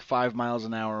at like 5 miles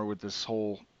an hour with this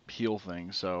whole heel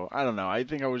thing. So I don't know. I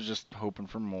think I was just hoping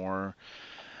for more,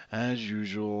 as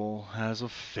usual, as a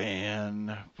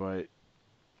fan, but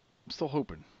I'm still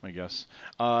hoping, I guess.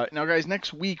 Now, guys,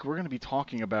 next week we're going to be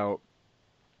talking about,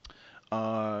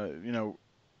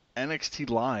 NXT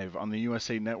Live on the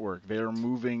USA Network. They are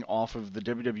moving off of the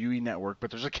WWE Network,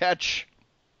 but there's a catch.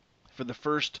 For the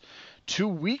first 2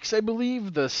 weeks, I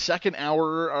believe, the second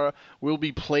hour will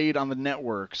be played on the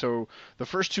network. So the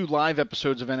first 2 live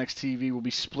episodes of NXT will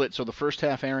be split. So the first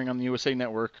half airing on the USA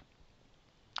Network,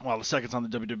 while the second's on the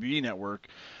WWE Network.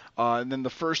 And then the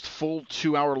first full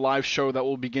 2-hour live show that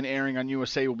will begin airing on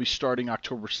USA will be starting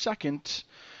October 2nd,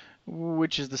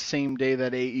 which is the same day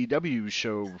that AEW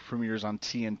show premieres on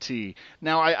TNT.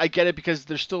 Now, I get it because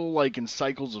they're still like in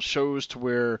cycles of shows to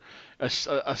where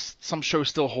some show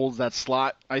still holds that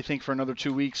slot, I think, for another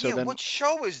 2 weeks. So yeah, then, what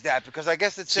show is that? Because I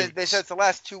guess they said it's the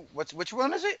last 2. Which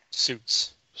one is it?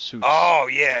 Suits. Oh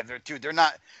yeah, they're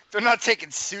not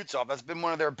taking Suits off. That's been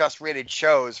one of their best rated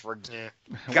shows for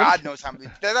God knows how many.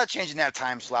 They're not changing that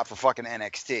time slot for fucking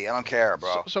NXT. I don't care,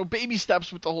 bro. So baby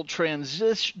steps with the whole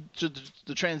transition to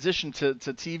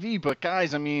TV. But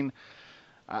guys, I mean,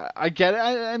 I get it.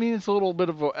 I mean, it's a little bit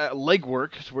of a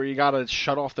legwork where you gotta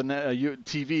shut off the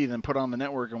TV, then put on the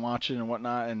network and watch it and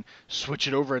whatnot, and switch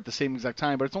it over at the same exact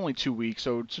time. But it's only 2 weeks,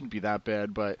 so it shouldn't be that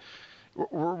bad. But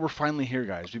we're finally here,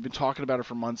 guys. We've been talking about it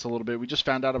for months a little bit. We just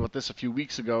found out about this a few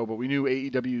weeks ago, but we knew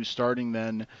AEW starting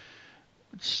then.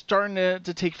 It's starting to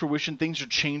take fruition. Things are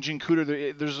changing. Cooter,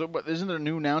 isn't there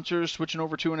new announcers switching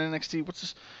over to an NXT? What's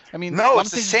this? I mean, no,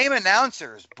 it's the same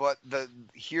announcers, but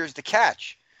here's the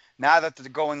catch. Now that they're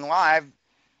going live,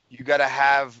 you got to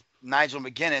have Nigel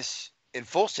McGuinness in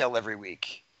Full Sail every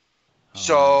week.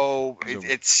 So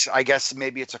it's I guess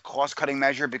maybe it's a cost-cutting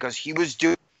measure because he was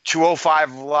doing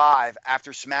 205 Live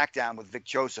after SmackDown with Vic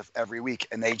Joseph every week,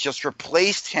 and they just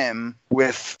replaced him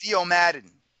with Theo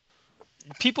Madden.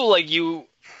 People like you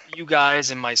guys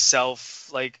and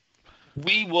myself, like,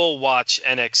 we will watch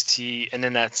NXT, and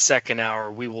in that second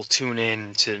hour, we will tune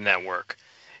in to the network.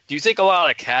 Do you think a lot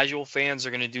of casual fans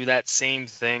are going to do that same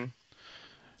thing?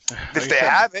 If they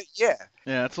have it, yeah.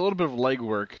 Yeah, it's a little bit of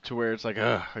legwork to where it's like,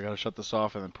 I got to shut this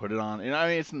off and then put it on. I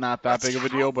mean, it's not that big of a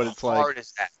deal, but it's like... How hard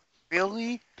is that?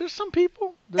 Really? There's some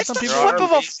people. It's the flip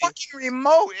of a fucking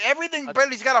remote.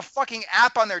 Everybody's got a fucking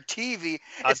app on their TV.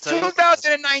 It's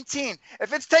 2019.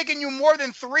 If it's taking you more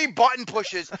than 3 button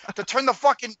pushes to turn the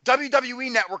fucking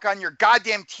WWE network on your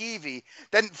goddamn TV,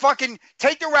 then fucking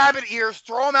take the rabbit ears,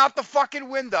 throw them out the fucking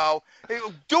window,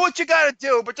 do what you gotta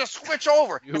do, but just switch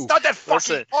over. It's not that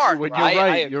fucking hard.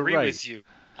 I agree with you.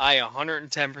 I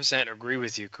 110% agree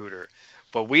with you, Cooter.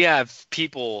 But we have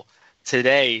people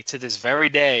today, to this very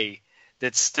day,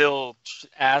 that still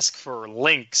ask for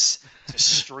links to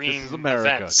stream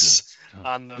events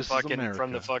on the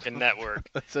from the fucking network.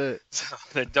 That's it. So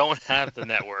that don't have the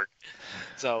network.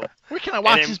 So where can I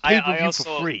watch this pay-per-view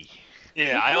for free?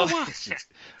 Yeah, I also watch it.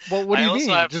 Well, what do you mean?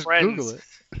 Just Google it.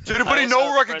 Does anybody know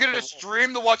where I can get a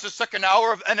stream to watch the second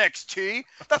hour of NXT?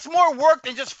 That's more work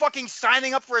than just fucking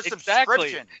signing up for a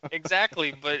subscription.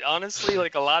 Exactly. But honestly,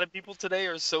 like, a lot of people today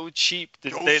are so cheap.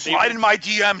 They slide in my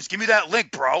DMs. Give me that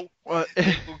link, bro. Well,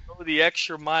 they will go the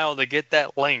extra mile to get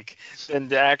that link than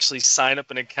to actually sign up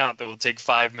an account that will take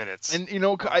 5 minutes. And,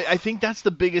 I think that's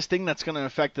the biggest thing that's going to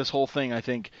affect this whole thing, I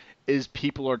think, is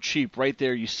people are cheap. Right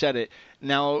there, you said it.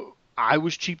 Now, I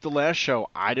was cheap the last show.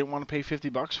 I didn't want to pay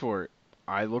 $50 for it.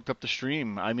 I looked up the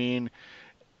stream. I mean,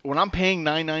 when I'm paying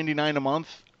 $9.99 a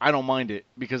month, I don't mind it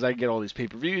because I get all these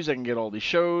pay-per-views, I can get all these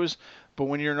shows. But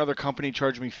when you're another company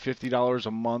charging me $50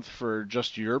 a month for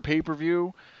just your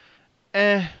pay-per-view,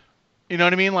 you know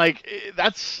what I mean? Like,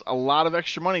 that's a lot of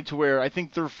extra money to where I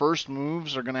think their first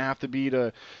moves are going to have to be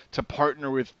to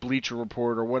partner with Bleacher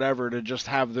Report or whatever to just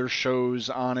have their shows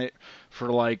on it for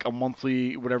like a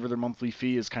monthly, whatever their monthly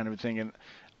fee is kind of a thing. And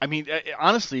I mean,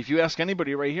 honestly, if you ask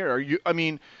anybody right here, you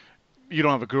don't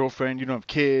have a girlfriend, you don't have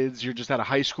kids, you're just out of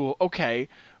high school, okay.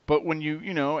 But when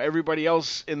everybody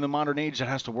else in the modern age that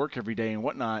has to work every day and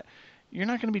whatnot, you're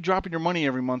not going to be dropping your money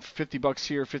every month, $50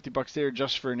 here, $50 there,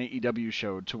 just for an AEW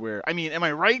show. To where, I mean, am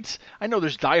I right? I know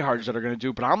there's diehards that are going to do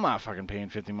it, but I'm not fucking paying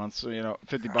 $50.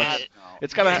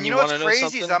 It's got to. And you know what's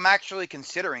crazy is I'm actually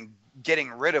considering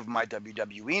getting rid of my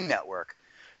WWE network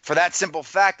for that simple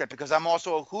fact that because I'm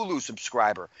also a Hulu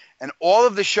subscriber, and all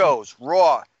of the shows,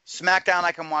 Raw, SmackDown,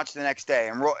 I can watch the next day,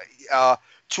 and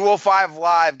 205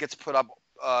 Live gets put up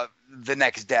the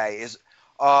next day. Is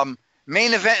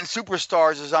Main Event and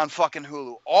Superstars is on fucking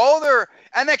Hulu. All their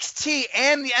NXT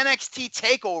and the NXT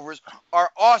takeovers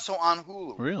are also on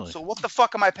Hulu. Really? So what the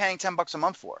fuck am I paying $10 a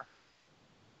month for?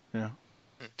 Yeah.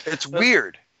 It's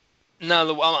weird.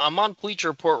 No, I'm on Bleacher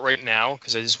Report right now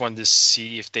because I just wanted to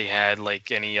see if they had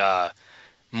like any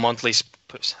monthly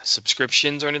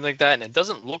subscriptions or anything like that, and it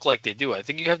doesn't look like they do. I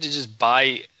think you have to just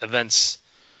buy events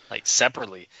like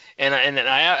separately. And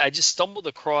I just stumbled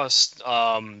across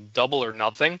Double or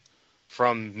Nothing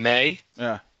from May.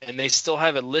 Yeah. And they still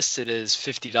have it listed as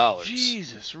 $50.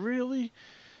 Jesus, really?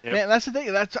 Yep. Man, that's the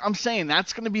thing. I'm saying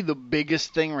that's going to be the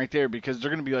biggest thing right there because they're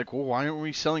going to be like, well, why aren't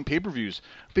we selling pay-per-views?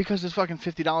 Because it's fucking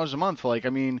 $50 a month. Like, I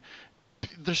mean,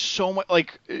 there's so much,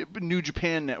 like, New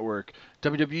Japan Network,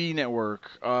 WWE Network.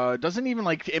 Doesn't even,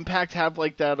 like, Impact have,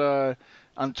 like, that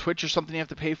on Twitch or something you have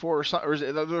to pay for? Or is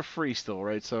it, they're free still,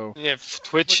 right? So yeah,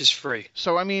 Twitch is free.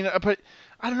 So, I mean, but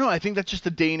I don't know. I think that's just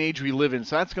the day and age we live in.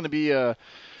 So that's going to be an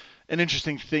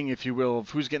interesting thing, if you will, of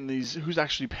who's getting these, who's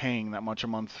actually paying that much a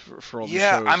month for all these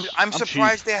shows. Yeah, I'm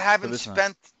surprised they haven't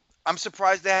spent. I'm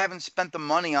surprised they haven't spent the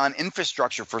money on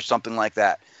infrastructure for something like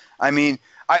that. I mean,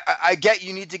 I get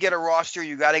you need to get a roster,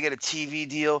 you got to get a TV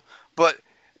deal, but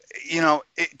you know,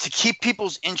 to keep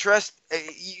people's interest,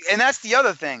 and that's the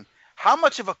other thing. How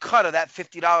much of a cut of that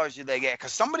 $50 do they get?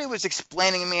 Because somebody was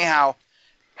explaining to me how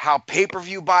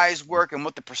pay-per-view buys work and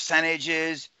what the percentage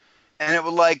is, and it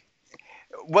was like,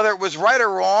 whether it was right or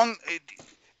wrong,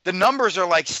 the numbers are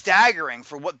like staggering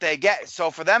for what they get.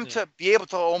 So for them to be able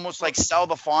to almost like sell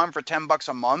the farm for $10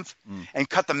 a month and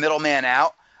cut the middleman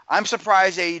out, I'm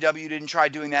surprised AEW didn't try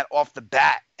doing that off the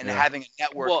bat and having a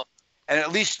network and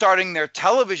at least starting their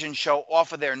television show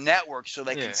off of their network so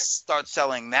they can start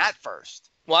selling that first.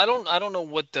 Well, I don't know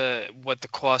what the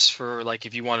cost for, like,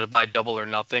 if you wanted to buy Double or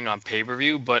Nothing on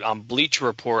pay-per-view, but on Bleacher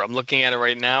Report, I'm looking at it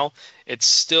right now. It's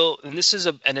still, and this is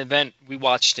an event we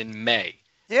watched in May.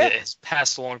 Yeah, it's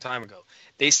passed a long time ago.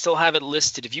 They still have it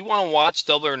listed. If you want to watch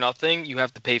Double or Nothing, you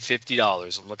have to pay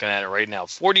 $50. I'm looking at it right now,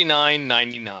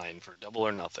 $49.99 for Double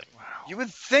or Nothing. Wow. You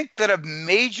would think that a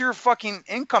major fucking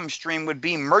income stream would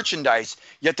be merchandise,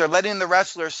 yet they're letting the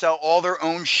wrestlers sell all their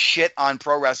own shit on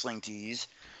Pro Wrestling Tees.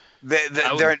 The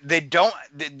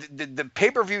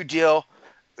pay-per-view deal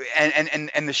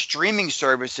and the streaming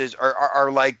services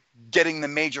are like getting the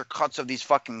major cuts of these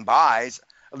fucking buys.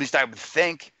 At least I would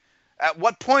think. At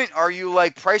what point are you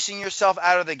like pricing yourself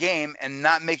out of the game and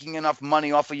not making enough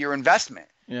money off of your investment?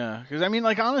 Yeah, because I mean,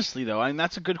 like, honestly though, I mean,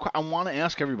 that's a good. I want to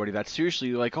ask everybody that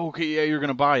seriously. Like, oh, okay, yeah, you're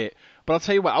gonna buy it, but I'll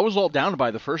tell you what, I was all down to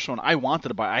buy the first one. I wanted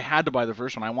to buy. I had to buy the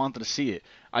first one. I wanted to see it.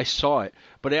 I saw it,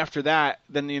 but after that,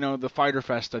 then the Fighter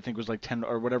Fest I think was like 10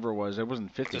 or whatever it was. It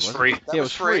wasn't 50. It was was free. It? Yeah, it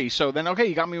was free. So then, okay,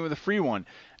 you got me with a free one,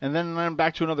 and then I'm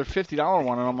back to another $50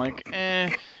 one, and I'm like,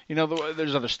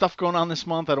 there's other stuff going on this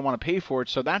month. I don't want to pay for it.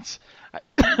 So that's,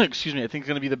 excuse me, I think it's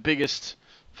gonna be the biggest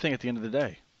thing at the end of the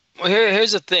day. Well,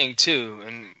 here's the thing too,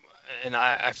 and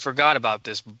I forgot about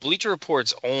this. Bleacher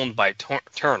Report's owned by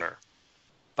Turner,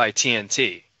 by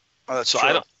TNT. Oh, that's so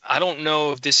true. I don't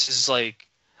know if this is like,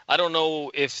 I don't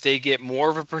know if they get more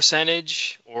of a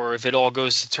percentage or if it all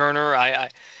goes to Turner.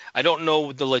 I don't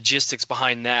know the logistics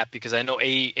behind that because I know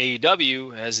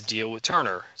AEW has a deal with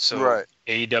Turner, so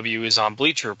AEW is on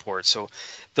Bleacher Report. So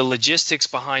the logistics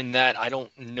behind that, I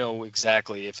don't know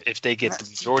exactly if they get the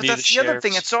majority of the shares. That's the other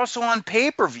thing. It's also on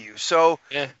pay-per-view, so.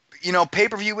 Yeah.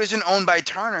 Pay-per-view isn't owned by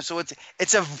Turner, so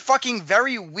it's a fucking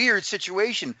very weird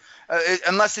situation.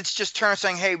 Unless it's just Turner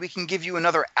saying, "Hey, we can give you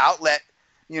another outlet,"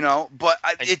 But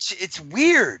it's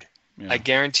weird. Yeah. I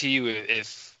guarantee you,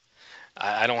 if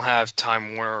I don't have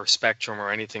Time Warner or Spectrum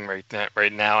or anything right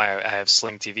now, I have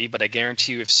Sling TV. But I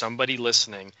guarantee you, if somebody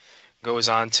listening goes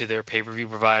on to their pay-per-view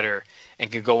provider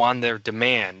and can go on their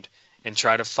demand and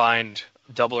try to find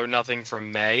Double or Nothing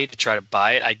from May to try to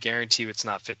buy it, I guarantee you it's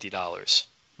not $50.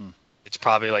 It's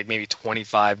probably like maybe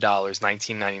 $25,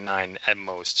 $19.99 at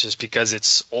most, just because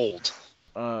it's old.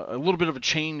 A little bit of a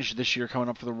change this year coming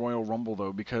up for the Royal Rumble,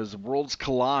 though, because Worlds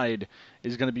Collide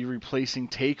is going to be replacing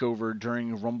TakeOver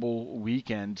during Rumble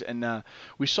weekend. And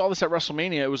we saw this at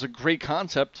WrestleMania. It was a great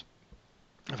concept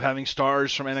of having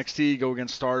stars from NXT go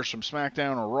against stars from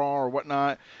SmackDown or Raw or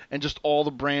whatnot, and just all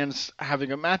the brands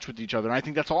having a match with each other. And I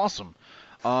think that's awesome.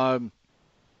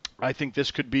 I think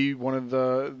this could be one of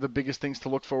the biggest things to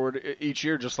look forward each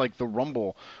year, just like the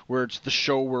Rumble, where it's the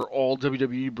show where all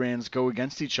WWE brands go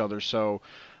against each other. So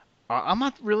I'm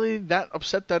not really that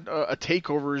upset that a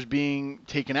takeover is being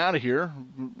taken out of here,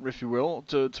 if you will,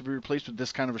 to be replaced with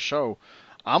this kind of a show.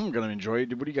 I'm gonna enjoy it.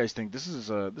 What do you guys think? This is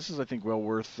I think well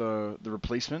worth the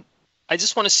replacement. I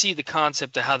just want to see the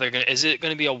concept of how they're gonna. Is it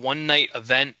gonna be a one-night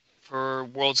event for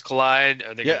Worlds Collide?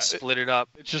 Are they gonna split it up?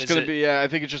 It's just gonna be. I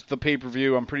think it's just the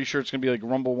pay-per-view. I'm pretty sure it's gonna be like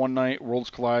Rumble one night, Worlds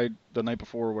Collide the night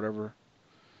before, or whatever.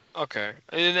 Okay,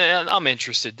 and I'm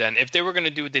interested then. If they were gonna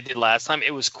do what they did last time,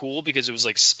 it was cool because it was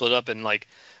like split up in like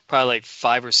probably like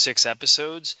 5 or 6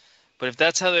 episodes. But if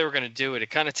that's how they were gonna do it, it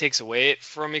kind of takes away it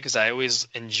from me because I always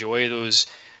enjoy those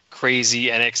crazy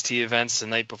NXT events the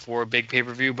night before a big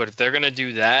pay-per-view. But if they're gonna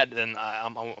do that, then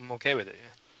I'm okay with it.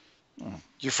 Yeah.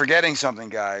 You're forgetting something,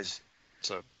 guys.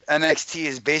 So NXT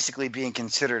is basically being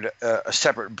considered a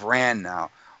separate brand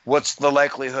now. What's the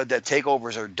likelihood that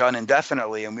takeovers are done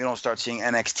indefinitely and we don't start seeing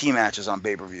NXT matches on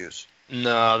pay-per-views?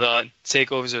 No, the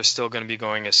takeovers are still going to be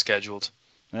going as scheduled.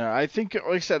 Yeah, I think, like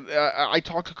I said, I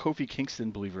talked to Kofi Kingston,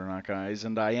 believe it or not, guys,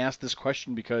 and I asked this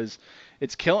question because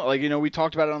it's killing. Like, we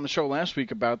talked about it on the show last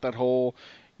week about that whole.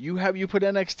 You put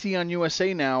NXT on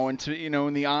USA now, and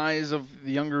in the eyes of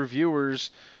the younger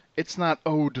viewers, it's not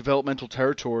developmental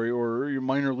territory or your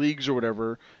minor leagues or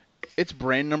whatever. It's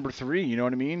brand number 3, you know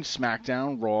what I mean?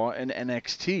 SmackDown, Raw, and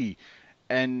NXT.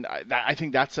 And I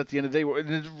think that's at the end of the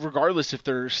day, regardless if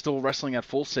they're still wrestling at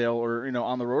Full Sail or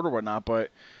on the road or whatnot. But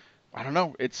I don't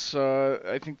know. It's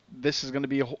I think this is going to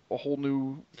be a whole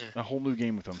new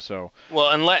game with them. So well,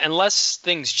 unless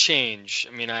things change.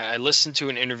 I mean, I listened to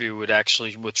an interview with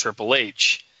Triple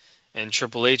H, and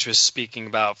Triple H was speaking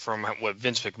about from what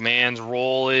Vince McMahon's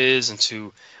role is and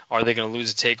to are they going to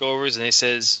lose the takeovers,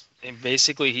 and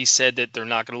basically he said that they're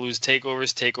not going to lose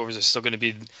takeovers. Takeovers are still going to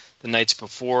be the nights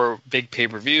before big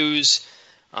pay-per-views.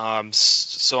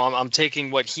 So I'm taking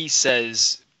what he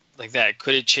says like that.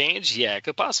 Could it change? Yeah, it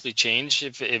could possibly change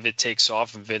if it takes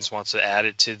off and Vince wants to add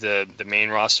it to the main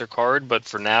roster card. But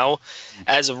for now,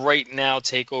 as of right now,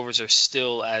 takeovers are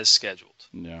still as scheduled.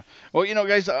 Yeah. Well,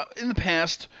 guys, in the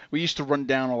past, we used to run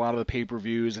down a lot of the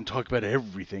pay-per-views and talk about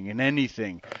everything and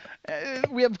anything.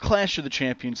 We have Clash of the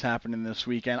Champions happening this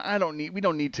weekend. We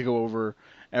don't need to go over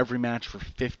every match for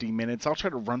 50 minutes. I'll try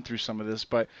to run through some of this,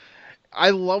 but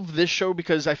I love this show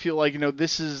because I feel like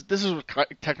this is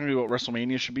technically what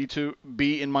WrestleMania should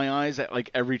be in my eyes. At like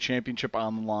every championship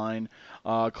on the line,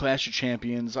 Clash of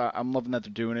Champions. I'm loving that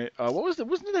they're doing it. What was it?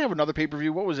 Wasn't they have another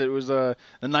pay-per-view? What was it? It was the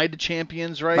Night of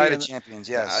Champions, right? Night of Champions,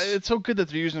 yes. It's so good that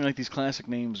they're using like these classic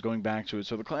names going back to it.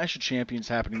 So the Clash of Champions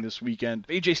happening this weekend.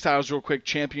 AJ Styles, real quick,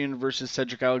 champion versus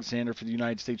Cedric Alexander for the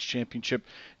United States Championship.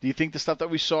 Do you think the stuff that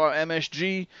we saw at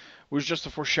MSG was just a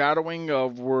foreshadowing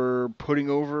of we're putting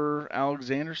over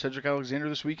Cedric Alexander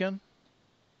this weekend?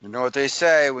 You know what they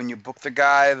say, when you book the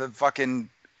guy the fucking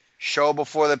show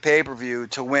before the pay-per-view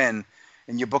to win,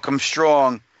 and you book him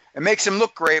strong, it makes him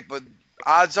look great, but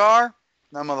odds are,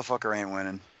 that motherfucker ain't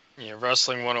winning. Yeah,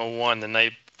 Wrestling 101, the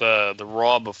night, the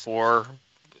Raw before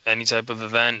any type of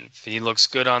event, if he looks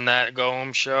good on that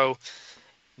go-home show,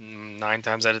 9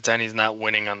 times out of 10, he's not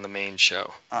winning on the main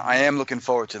show. I am looking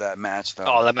forward to that match, though.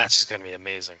 Oh, that match is going to be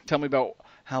amazing. Tell me about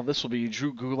how this will be.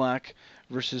 Drew Gulak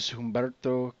versus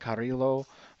Humberto Carrillo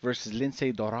versus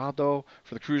Lince Dorado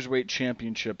for the Cruiserweight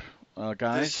Championship.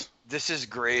 Guys? This is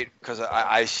great because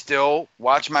I still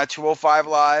watch my 205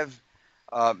 Live,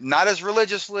 not as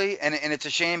religiously, and it's a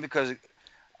shame because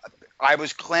I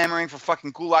was clamoring for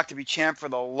fucking Gulak to be champ for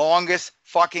the longest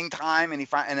fucking time,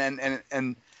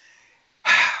 and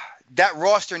that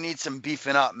roster needs some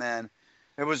beefing up, man.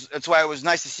 That's why it was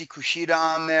nice to see Kushida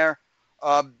on there.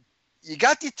 You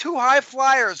got the 2 high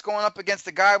flyers going up against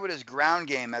the guy with his ground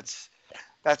game.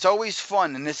 That's always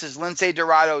fun. And this is Lince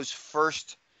Dorado's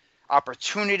first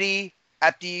opportunity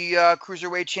at the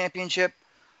Cruiserweight Championship.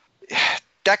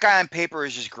 That guy on paper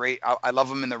is just great. I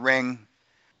love him in the ring.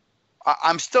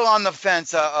 I'm still on the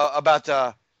fence about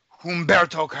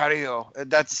Humberto Carrillo.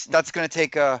 That's going to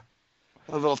take a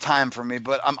little time for me,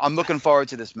 but I'm looking forward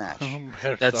to this match.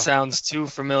 That sounds too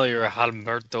familiar,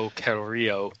 Humberto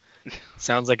Carrillo.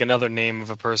 Sounds like another name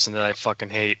of a person that I fucking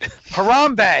hate.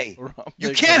 Harambe! You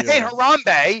can't hate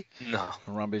Harambe! No.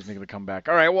 Harambe's making a comeback.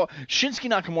 All right, well, Shinsuke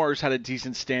Nakamura's had a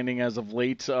decent standing as of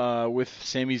late with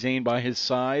Sami Zayn by his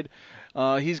side.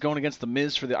 He's going against the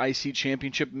Miz for the IC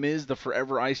Championship. Miz, the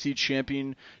forever IC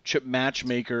Championship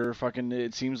matchmaker. Fucking,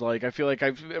 it seems like. I feel like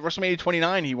WrestleMania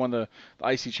 29, he won the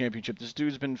IC Championship. This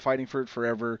dude's been fighting for it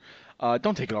forever.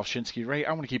 Don't take it off Shinsuke, right?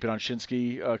 I want to keep it on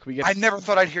Shinsuke. Can we get? I never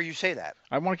thought I'd hear you say that.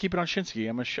 I want to keep it on Shinsuke.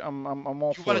 I'm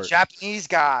all for it. You want a Japanese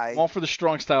guy. I'm all for the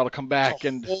strong style to come back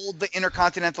and hold the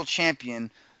Intercontinental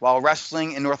Champion while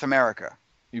wrestling in North America.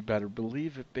 You better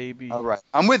believe it, baby. All right.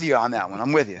 I'm with you on that one.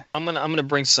 I'm with you. I'm gonna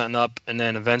bring something up, and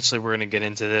then eventually we're gonna get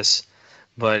into this.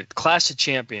 But Clash of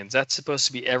Champions, that's supposed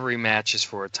to be every match is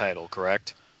for a title,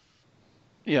 correct?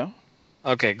 Yeah.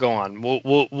 Okay, go on.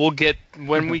 We'll get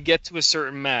when we get to a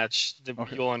certain match,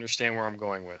 you'll understand where I'm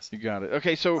going with. You got it.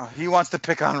 Okay, so he wants to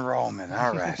pick on Roman.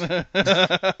 All right.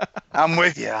 I'm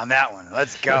with you on that one.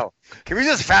 Let's go. Can we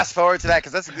just fast forward to that?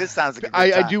 Because this sounds like a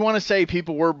good time. I do want to say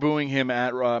people were booing him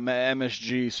at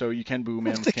MSG, so you can boo a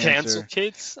man with cancer. Cancel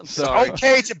kids? I'm sorry.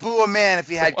 Okay to boo a man if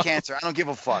he had cancer. I don't give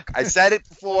a fuck. I said it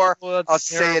before. Well, I'll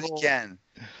say it again.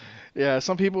 Yeah,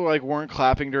 some people weren't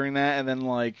clapping during that, and then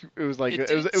it was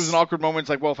an awkward moment. It's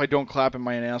like, well, if I don't clap, am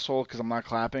I an asshole because I'm not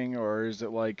clapping, or is it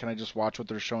like, can I just watch what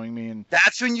they're showing me? And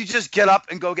that's when you just get up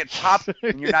and go get popped,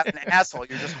 and you're not an asshole.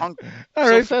 You're just hungry. All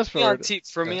right, fast forward.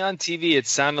 For me on TV, it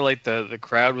sounded like the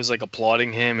crowd was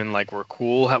applauding him and we're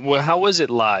cool. How was it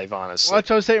live, honestly? Well, that's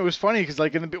what I was saying. It was funny because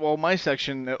my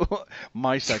section,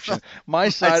 my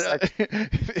side,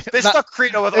 they stuck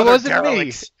Credo with other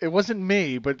derelicts. It wasn't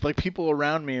me, but people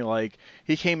around me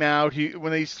he came out.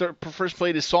 When they first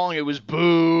played his song, it was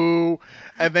boo,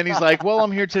 and then he's like, "Well,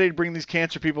 I'm here today to bring these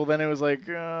cancer people." Then it was like,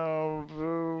 "Oh,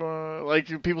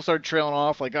 boo," people started trailing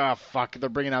off. "Oh, fuck, they're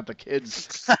bringing out the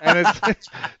kids," and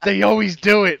they always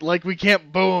do it. We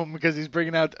can't boo him because he's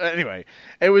bringing out. Anyway,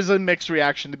 it was a mixed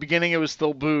reaction. The beginning, it was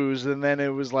still boos, and then it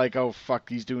was like, "Oh, fuck,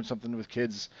 he's doing something with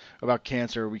kids about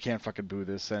cancer. We can't fucking boo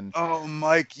this." And oh,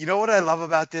 Mike, you know what I love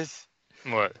about this?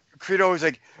 What? Credo was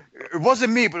like, it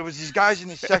wasn't me, but it was these guys in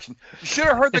this section. You should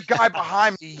have heard the guy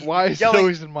behind me Why is yelling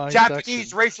always in my Japanese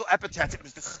section? racial epithets. It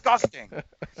was disgusting.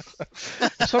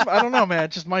 I don't know, man.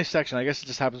 It's just my section. I guess it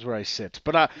just happens where I sit.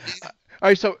 But all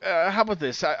right, so how about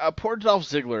this? Poor Dolph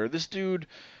Ziggler. This dude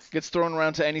gets thrown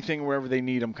around to anything wherever they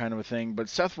need him, kind of a thing. But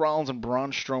Seth Rollins and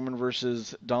Braun Strowman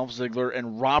versus Dolph Ziggler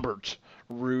and Robert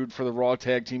Roode for the Raw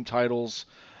Tag Team titles.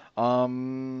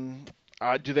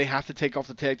 Do they have to take off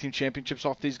the tag team championships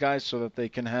off these guys so that they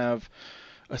can have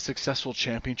a successful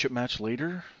championship match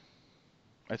later?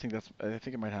 I think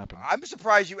it might happen. I'm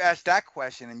surprised you asked that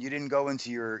question and you didn't go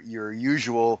into your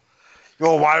usual.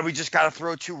 Why do we just got to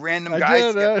throw two random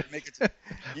guys together to make it?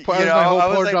 Part of my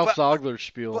whole poor Dolph Ziggler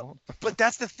spiel. But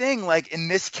that's the thing. In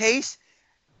this case,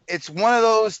 it's one of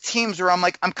those teams where I'm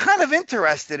kind of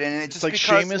interested in it. Just it's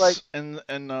because, Sheamus and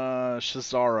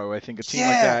Cesaro, I think a team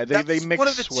like that. They mix one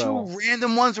of the well. two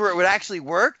random ones where it would actually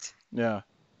worked. Yeah.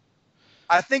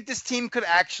 I think this team could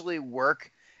actually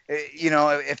work.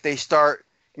 If they start,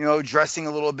 dressing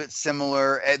a little bit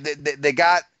similar. They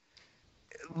got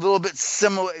a little bit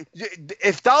similar.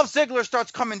 If Dolph Ziggler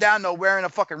starts coming down though wearing a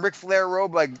fucking Ric Flair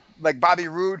robe like Bobby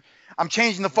Roode, I'm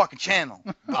changing the fucking channel.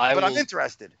 But I'm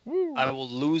interested. I will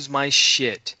lose my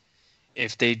shit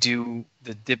if they do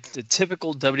the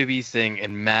typical WWE thing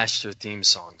and mash their theme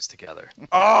songs together.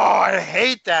 Oh, I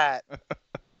hate that.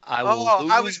 I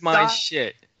will lose my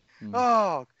shit.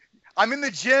 Oh, I'm in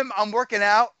the gym. I'm working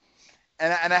out,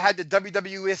 and I had the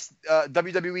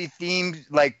WWE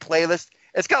themed playlist.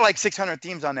 It's got 600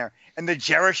 themes on there, and the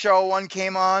Jericho one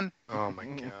came on. Oh my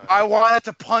god! I wanted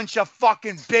to punch a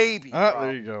fucking baby.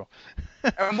 There you go.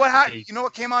 And what happened? You know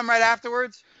what came on right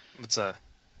afterwards? What's that?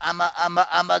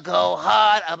 I'ma go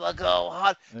hard. I'ma go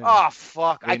hard. Oh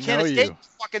fuck! I can't escape the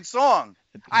fucking song.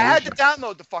 I had to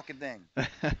download the fucking thing.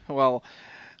 Well,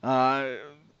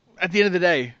 at the end of the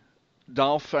day,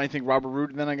 Dolph, I think Robert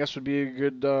Roode, then I guess would be a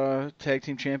good tag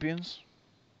team champions.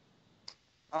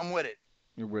 I'm with it.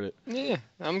 You're with it. Yeah,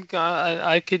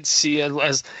 I could see it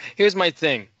as. Here's my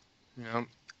thing.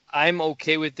 I'm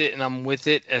okay with it and I'm with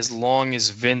it as long as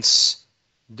Vince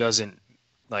doesn't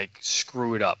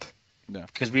screw it up. Yeah.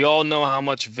 Because we all know how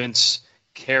much Vince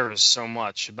cares so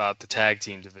much about the tag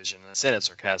team division. I said it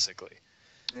sarcastically.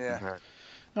 Yeah.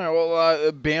 All right.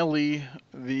 Well, Bayley,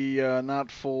 the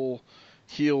not full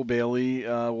heel Bayley,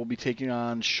 will be taking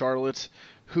on Charlotte,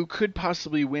 who could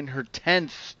possibly win her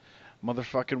 10th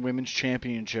motherfucking women's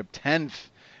championship. 10th.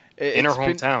 In her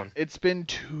hometown. It's been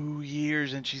 2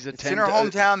 years and she's a 10th. It's in her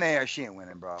hometown there. She ain't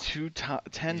winning, bro.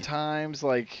 10 times,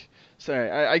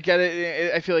 sorry, I get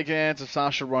it. I feel like it's a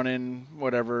Sasha run-in,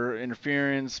 whatever,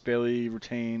 interference, Bayley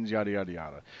retains, yada, yada,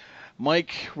 yada.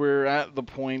 Mike, we're at the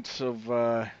point of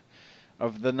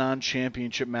of the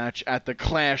non-championship match at the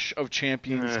Clash of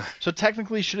Champions. So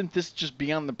technically, shouldn't this just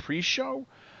be on the pre-show?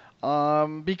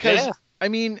 Because, I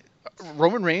mean,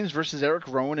 Roman Reigns versus Eric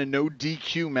Rowan, a no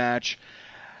DQ match.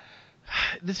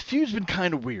 This feud's been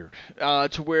kind of weird,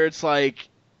 to where it's like,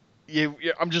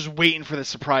 I'm just waiting for the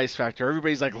surprise factor.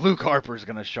 Everybody's like, Luke Harper's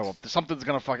going to show up. Something's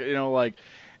going to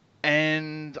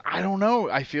and I don't know.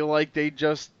 I feel like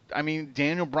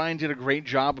Daniel Bryan did a great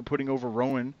job of putting over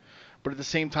Rowan, but at the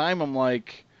same time, I'm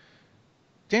like,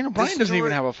 Daniel Bryan doesn't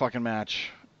even have a fucking match.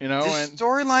 This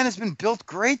storyline has been built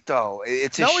great, though.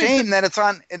 It's a shame that it's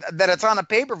on a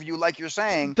pay-per-view, like you're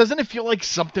saying. Doesn't it feel like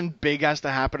something big has to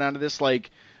happen out of this?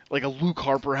 Like a Luke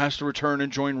Harper has to return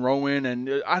and join Rowan,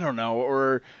 and I don't know,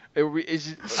 or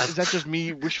is that just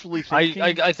me wishfully thinking?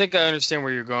 I think I understand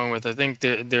where you're going with. I think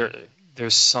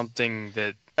there's something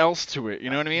else to it. You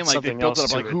know what I mean? Like they built it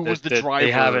up. Like who was the driver?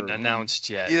 They haven't announced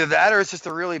yet. Either that, or it's just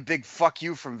a really big fuck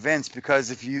you from Vince.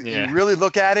 Because if you really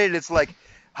look at it, it's like,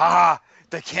 haha,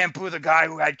 they can't boo the guy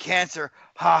who had cancer,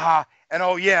 haha, and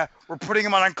oh yeah, we're putting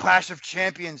him on Clash of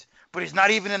Champions. But he's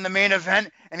not even in the main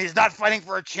event, and he's not fighting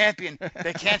for a champion.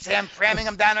 They can't say I'm cramming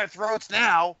him down their throats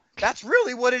now. That's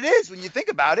really what it is when you think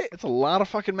about it. It's a lot of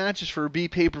fucking matches for a B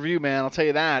pay-per-view, man. I'll tell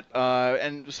you that.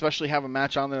 And especially have a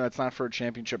match on there that's not for a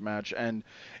championship match. And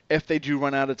if they do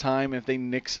run out of time, if they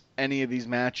nix any of these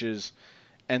matches,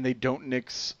 and they don't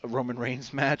nix a Roman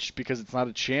Reigns match because it's not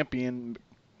a champion,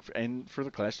 and for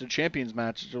the Clash of Champions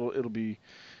match, it'll be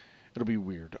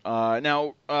weird.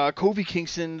 Now, Kofi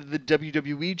Kingston, the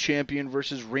WWE champion,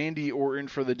 versus Randy Orton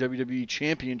for the WWE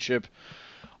championship.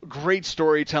 Great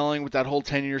storytelling with that whole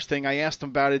 10 years thing. I asked him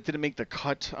about it. Didn't make the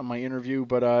cut on my interview,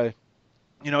 but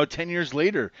 10 years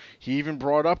later, he even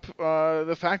brought up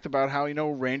the fact about how,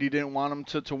 Randy didn't want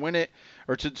him to win it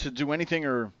or to do anything,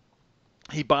 or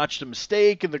he botched a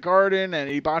mistake in the Garden and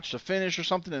he botched a finish or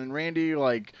something, and Randy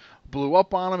blew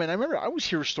up on him. And I remember I always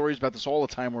hear stories about this all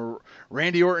the time where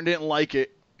Randy Orton didn't like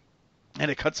it and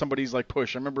it cut somebody's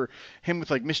push. I remember him with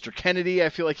Mr. Kennedy. I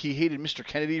feel like he hated Mr.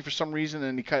 Kennedy for some reason,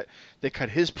 and they cut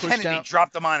his push down. Kennedy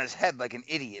dropped him on his head like an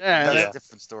idiot. That's a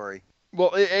different story.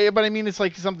 Well, but I mean, it's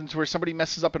like something to where somebody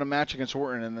messes up in a match against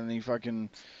Orton, and then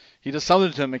he does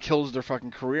something to him and kills their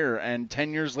fucking career. And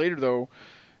 10 years later, though,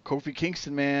 Kofi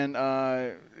Kingston,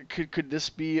 man, could this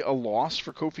be a loss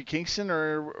for Kofi Kingston,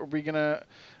 or are we gonna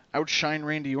outshine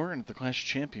Randy Orton at the Clash of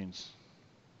Champions?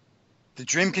 The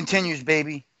dream continues,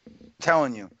 baby. I'm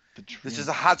telling you, this is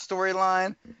a hot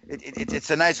storyline. It's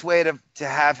a nice way to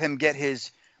have him get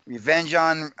his revenge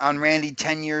on Randy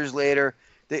 10 years later.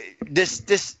 This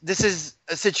is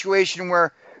a situation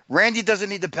where Randy doesn't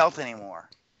need the belt anymore.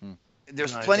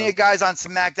 There's plenty of guys on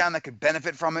SmackDown that could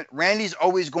benefit from it. Randy's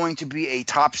always going to be a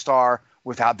top star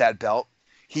without that belt.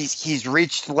 He's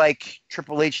reached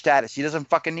Triple H status. He doesn't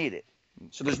fucking need it.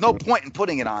 So there's no point in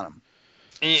putting it on him.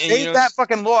 Save that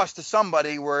fucking loss to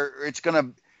somebody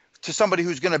to somebody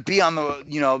who's gonna be on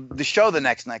the show the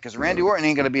next night, because Randy Orton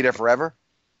ain't gonna be there forever.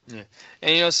 Yeah,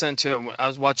 and Sen, too, I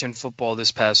was watching football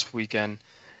this past weekend,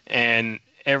 and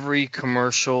every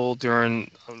commercial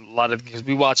during because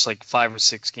we watch 5 or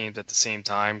 6 games at the same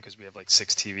time because we have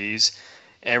 6 TVs.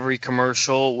 Every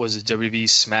commercial was a WWE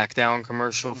SmackDown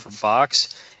commercial for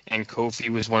Fox, and Kofi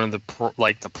was one of the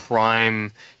the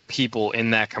prime people in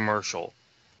that commercial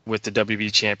with the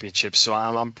WWE Championship. So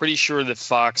I'm pretty sure that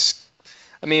Fox.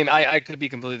 I mean, I could be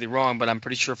completely wrong, but I'm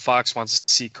pretty sure Fox wants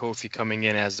to see Kofi coming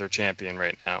in as their champion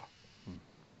right now.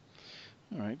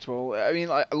 All right. Well, I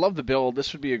mean, I love the build.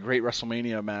 This would be a great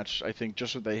WrestleMania match, I think,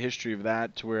 just with the history of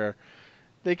that, to where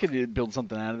they could build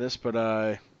something out of this. But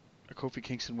a Kofi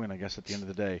Kingston win, I guess, at the end of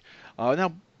the day.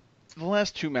 Now, the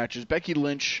last 2 matches, Becky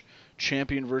Lynch,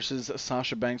 champion, versus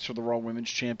Sasha Banks for the Raw Women's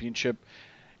Championship.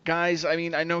 Guys, I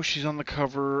mean, I know she's on the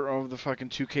cover of the fucking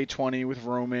 2K20 with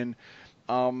Roman.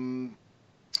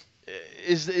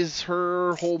 Is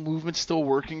her whole movement still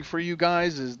working for you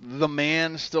guys? Is the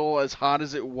man still as hot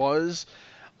as it was?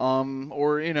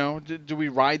 Or, do we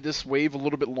ride this wave a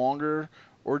little bit longer?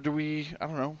 Or do we, I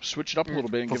don't know, switch it up a little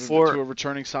bit and give it to a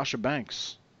returning Sasha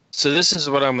Banks? So this is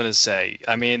what I'm going to say.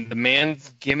 I mean, the man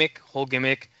whole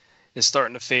gimmick is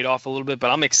starting to fade off a little bit,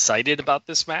 but I'm excited about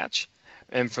this match.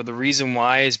 And for the reason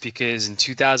why is because in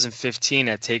 2015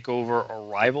 at TakeOver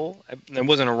Arrival, it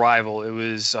wasn't Arrival, it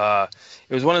was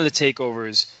one of the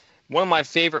takeovers. One of my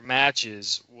favorite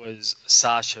matches was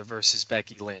Sasha versus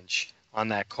Becky Lynch on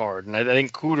that card. And I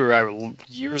think Cooter,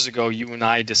 years ago, you and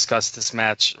I discussed this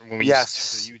match when we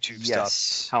used to do the YouTube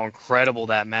stuff, how incredible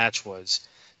that match was.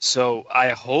 So I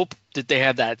hope that they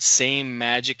have that same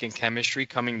magic and chemistry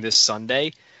coming this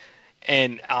Sunday.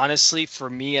 And honestly, for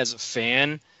me as a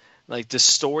fan, like the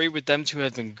story with them two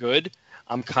has been good.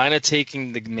 I'm kind of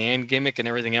taking the man gimmick and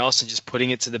everything else and just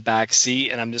putting it to the back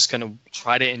seat, and I'm just going to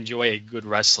try to enjoy a good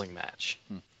wrestling match.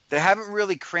 They haven't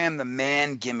really crammed the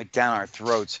man gimmick down our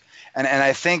throats. And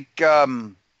I think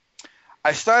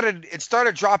it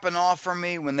started dropping off for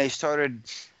me when they started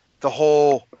the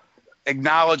whole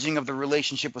acknowledging of the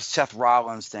relationship with Seth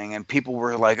Rollins thing, and people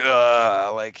were like,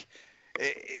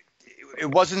 it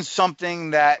wasn't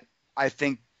something that I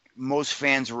think most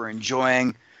fans were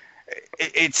enjoying.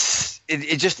 It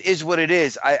just is what it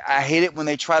is. I hate it when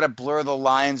they try to blur the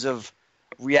lines of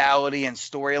reality and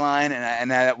storyline,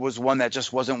 and that was one that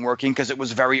just wasn't working because it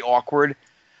was very awkward.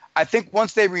 I think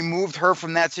once they removed her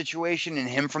from that situation and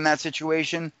him from that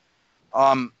situation,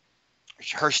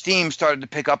 her steam started to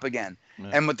pick up again. Yeah.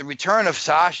 And with the return of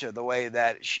Sasha, the way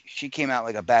that she came out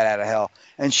like a bat out of hell,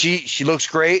 and she looks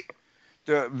great.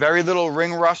 The very little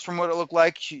ring rust from what it looked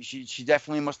like. She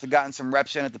definitely must have gotten some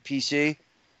reps in at the PC.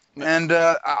 And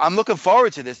I'm looking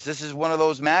forward to this. This is one of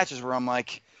those matches where I'm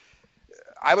like,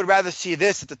 I would rather see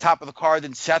this at the top of the card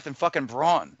than Seth and fucking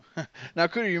Braun. Now,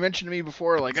 Credo, you mentioned to me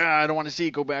before, like, I don't want to see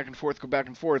it go back and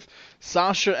forth.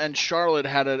 Sasha and Charlotte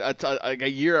had a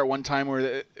year at one time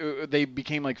where they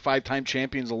became like 5-time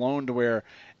champions alone, to where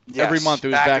every month it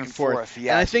was back and forth.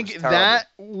 Yes, and I think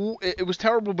it was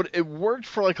terrible, but it worked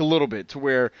for like a little bit, to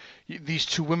where these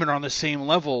two women are on the same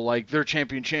level, like they're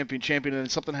champion, and then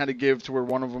something had to give to where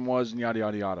one of them was, and yada,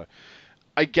 yada, yada.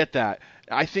 I get that.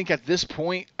 I think at this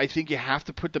point, you have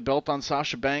to put the belt on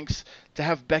Sasha Banks, to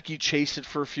have Becky chase it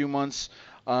for a few months,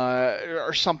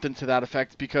 or something to that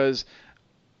effect, because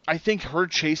I think her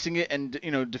chasing it and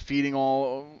defeating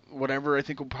all whatever, I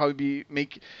think will probably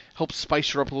help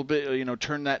spice her up a little bit,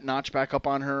 turn that notch back up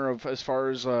on her as far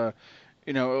as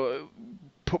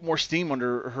put more steam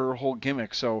under her whole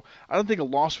gimmick. So I don't think a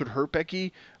loss would hurt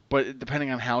Becky, but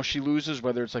depending on how she loses,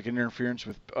 whether it's like an interference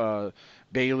with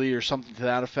Bayley or something to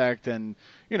that effect, and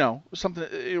something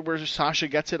where Sasha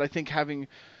gets it, I think having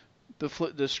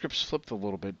the scripts flipped a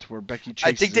little bit to where Becky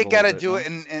chases I think they got to do it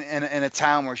in a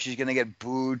town where she's gonna get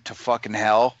booed to fucking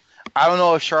hell. I don't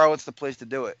know if Charlotte's the place to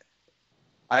do it.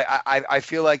 I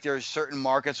feel like there's certain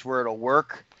markets where it'll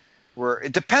work. Where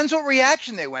it depends what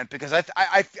reaction they went, because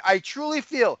I truly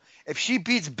feel if she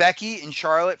beats Becky and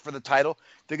Charlotte for the title,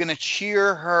 they're gonna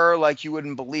cheer her like you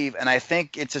wouldn't believe. And I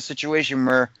think it's a situation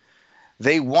where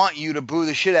they want you to boo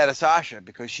the shit out of Sasha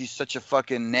because she's such a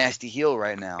fucking nasty heel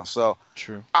right now. So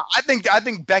true. I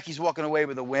think Becky's walking away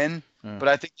with a win, but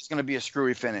I think it's going to be a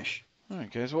screwy finish. All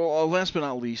right, guys. Well, last but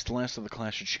not least, last of the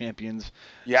Clash of Champions.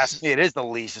 Yes, it is the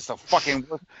least. It's the fucking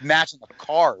worst match on the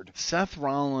card. Seth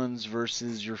Rollins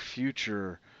versus your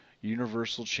future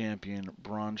Universal Champion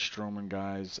Braun Strowman,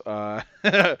 guys.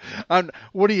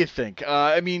 What do you think?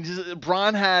 I mean,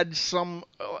 Braun had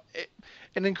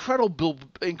an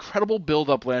incredible build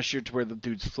up last year to where the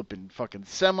dude's flipping fucking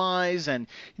semis and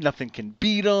nothing can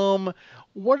beat him.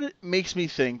 What it makes me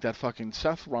think that fucking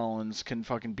Seth Rollins can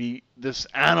fucking beat this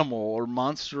animal or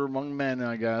monster among men,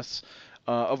 I guess,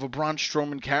 of a Braun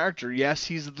Strowman character. Yes,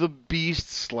 he's the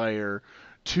Beast Slayer,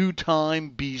 2-time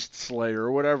Beast Slayer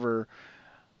or whatever.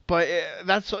 But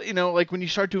that's, like when you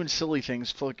start doing silly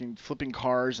things, flipping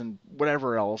cars and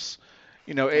whatever else,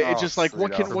 it's just like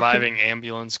surviving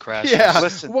ambulance crashes. Yeah,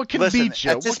 listen, what can beat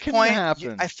you? At this point,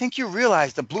 I think you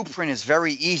realize the blueprint is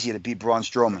very easy to beat Braun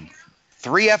Strowman.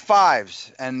 3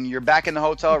 F5s, and you're back in the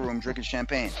hotel room drinking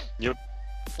champagne. Yep.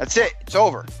 That's it. It's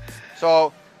over.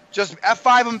 So just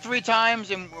F5 him 3 times.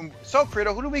 And so,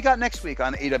 Credo, who do we got next week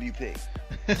on AWP?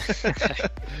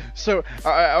 So,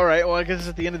 all right. Well, I guess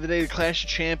at the end of the day, the Clash of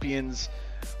Champions,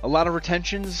 a lot of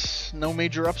retentions, no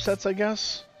major upsets, I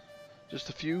guess. Just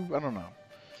a few. I don't know.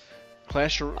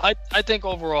 I think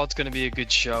overall it's going to be a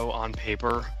good show on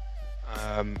paper.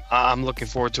 I'm looking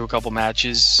forward to a couple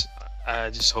matches.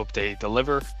 I just hope they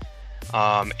deliver.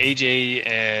 AJ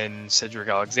and Cedric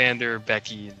Alexander,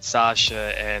 Becky and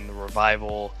Sasha, and the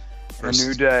Revival. A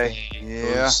New Day.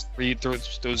 Yeah.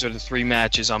 Those are the 3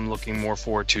 matches I'm looking more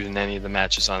forward to than any of the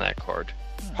matches on that card.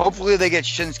 Hopefully they get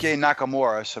Shinsuke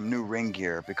Nakamura some new ring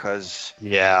gear, because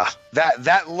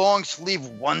that long sleeve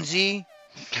onesie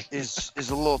is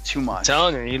a little too much. I'm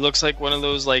telling you, he looks like one of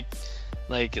those like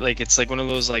it's like one of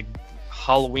those like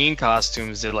Halloween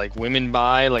costumes that like women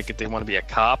buy, like if they want to be a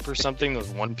cop or something, those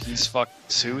one-piece fuck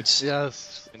suits.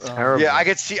 Yes. It's terrible. Yeah, I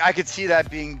could see that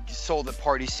being sold at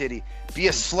Party City. Be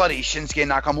a slutty Shinsuke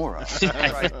Nakamura.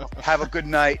 Right. Have a good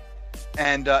night,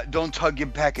 and don't tug your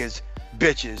peckers,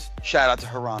 bitches. Shout out to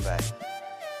Harambe.